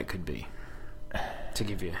than one it could be. To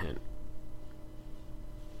give you a hint.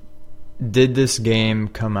 Did this game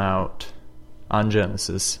come out on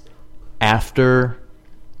Genesis after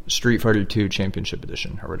Street Fighter II Championship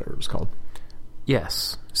Edition, or whatever it was called?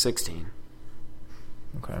 Yes, 16.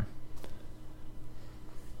 Okay.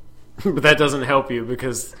 But that doesn't help you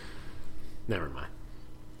because... Never mind.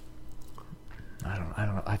 I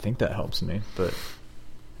don't. I think that helps me, but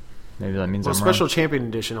maybe that means well, I'm Special wrong. Champion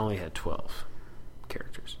Edition only had 12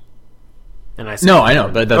 characters. And I No, I know,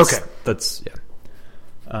 but that's... Okay. That's, yeah.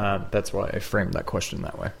 That's why I framed that question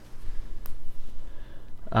that way.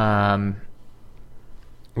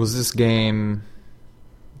 Was this game...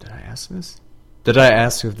 Did I ask this? Did I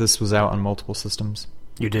ask if this was out on multiple systems?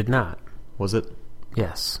 You did not. Was it?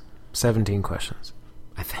 Yes. 17 questions.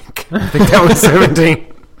 I think that was 17.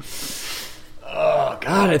 Oh,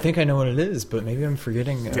 God, I think I know what it is, but maybe I'm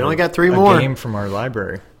forgetting You only got 3 more. A game from our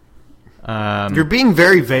library. You're being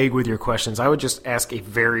very vague with your questions. I would just ask a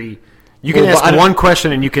very... You can Well, ask one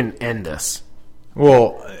question and you can end this.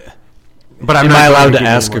 Well... But I'm Am not I going allowed to give you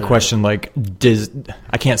ask more a than question like,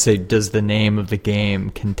 I can't say, does the name of the game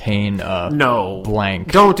contain a No.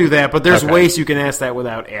 blank? Don't do that, but there's Okay. ways you can ask that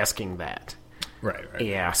without asking that. Right.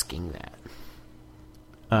 Asking that.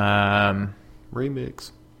 Remix.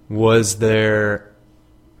 Was there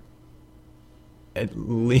at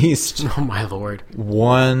least Oh, my Lord.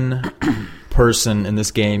 one person in this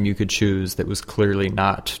game you could choose that was clearly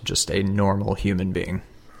not just a normal human being?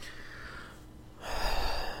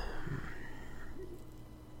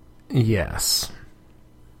 Yes.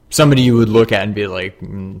 Somebody you would look at and be like,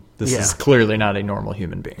 this Yeah. is clearly not a normal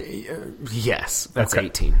human being. Yes. That's Okay.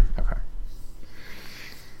 18. Okay.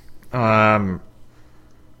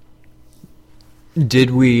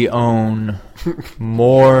 Did we own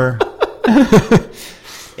more?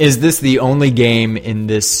 Is this the only game in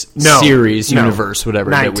this series, universe,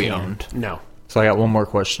 whatever, 19. that we owned? No. So I got one more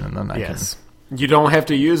question, and then I Yes. You don't have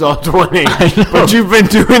to use all 20, know. but you've been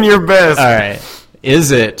doing your best. can... All right.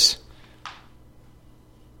 Is it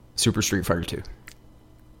Super Street Fighter 2?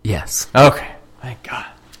 Yes. Okay. Thank God.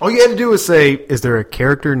 All you had to do was say, is there a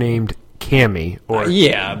character named Cammy or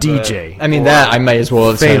DJ? I mean, that I might as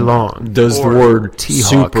well have Fei said. Long Does the or word T-Hawk.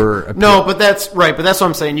 super appear? No, but that's right. But that's what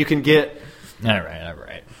I'm saying. You can get... All right.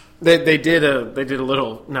 They did a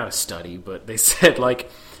little, not a study, but they said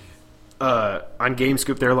like on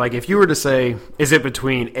GameScoop they're like, if you were to say, is it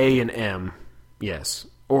between A and M? Yes.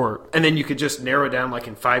 And then you could just narrow it down like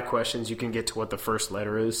in 5 questions. You can get to what the first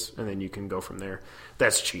letter is, and then you can go from there.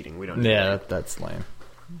 That's cheating. We don't. Do Yeah, that. that's lame.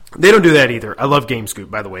 They don't do that either. I love GameScoop,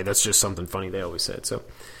 by the way. That's just something funny they always said. So,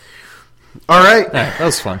 all right. All right, that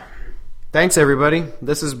was fun. Thanks, everybody.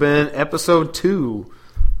 This has been episode 2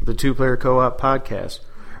 of the Two Player Co-op podcast.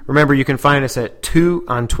 Remember, you can find us at 2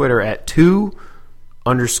 on Twitter at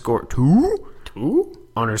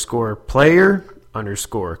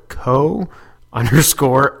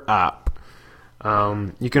 2_player_co_op.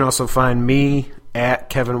 You can also find me at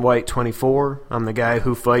Kevin White 24. I'm the guy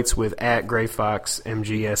who fights with at Gray Fox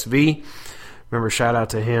MGSV. Remember, shout out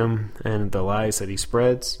to him and the lies that he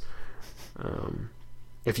spreads.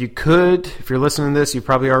 If you're listening to this, you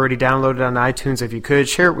probably already downloaded it on iTunes. If you could,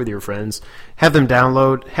 share it with your friends. Have them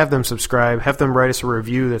download, have them subscribe, have them write us a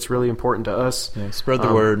review. That's really important to us. Yeah, spread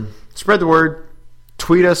the word. Spread the word.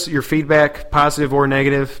 Tweet us your feedback, positive or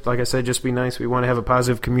negative. Like I said, just be nice. We want to have a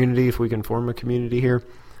positive community if we can form a community here.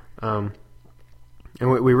 And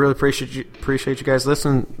we really appreciate you guys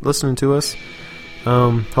listening to us.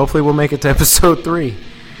 Hopefully we'll make it to episode 3.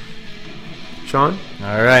 Sean?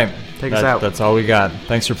 All right. Take us out. That's all we got.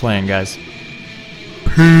 Thanks for playing, guys.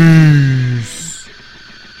 Peace.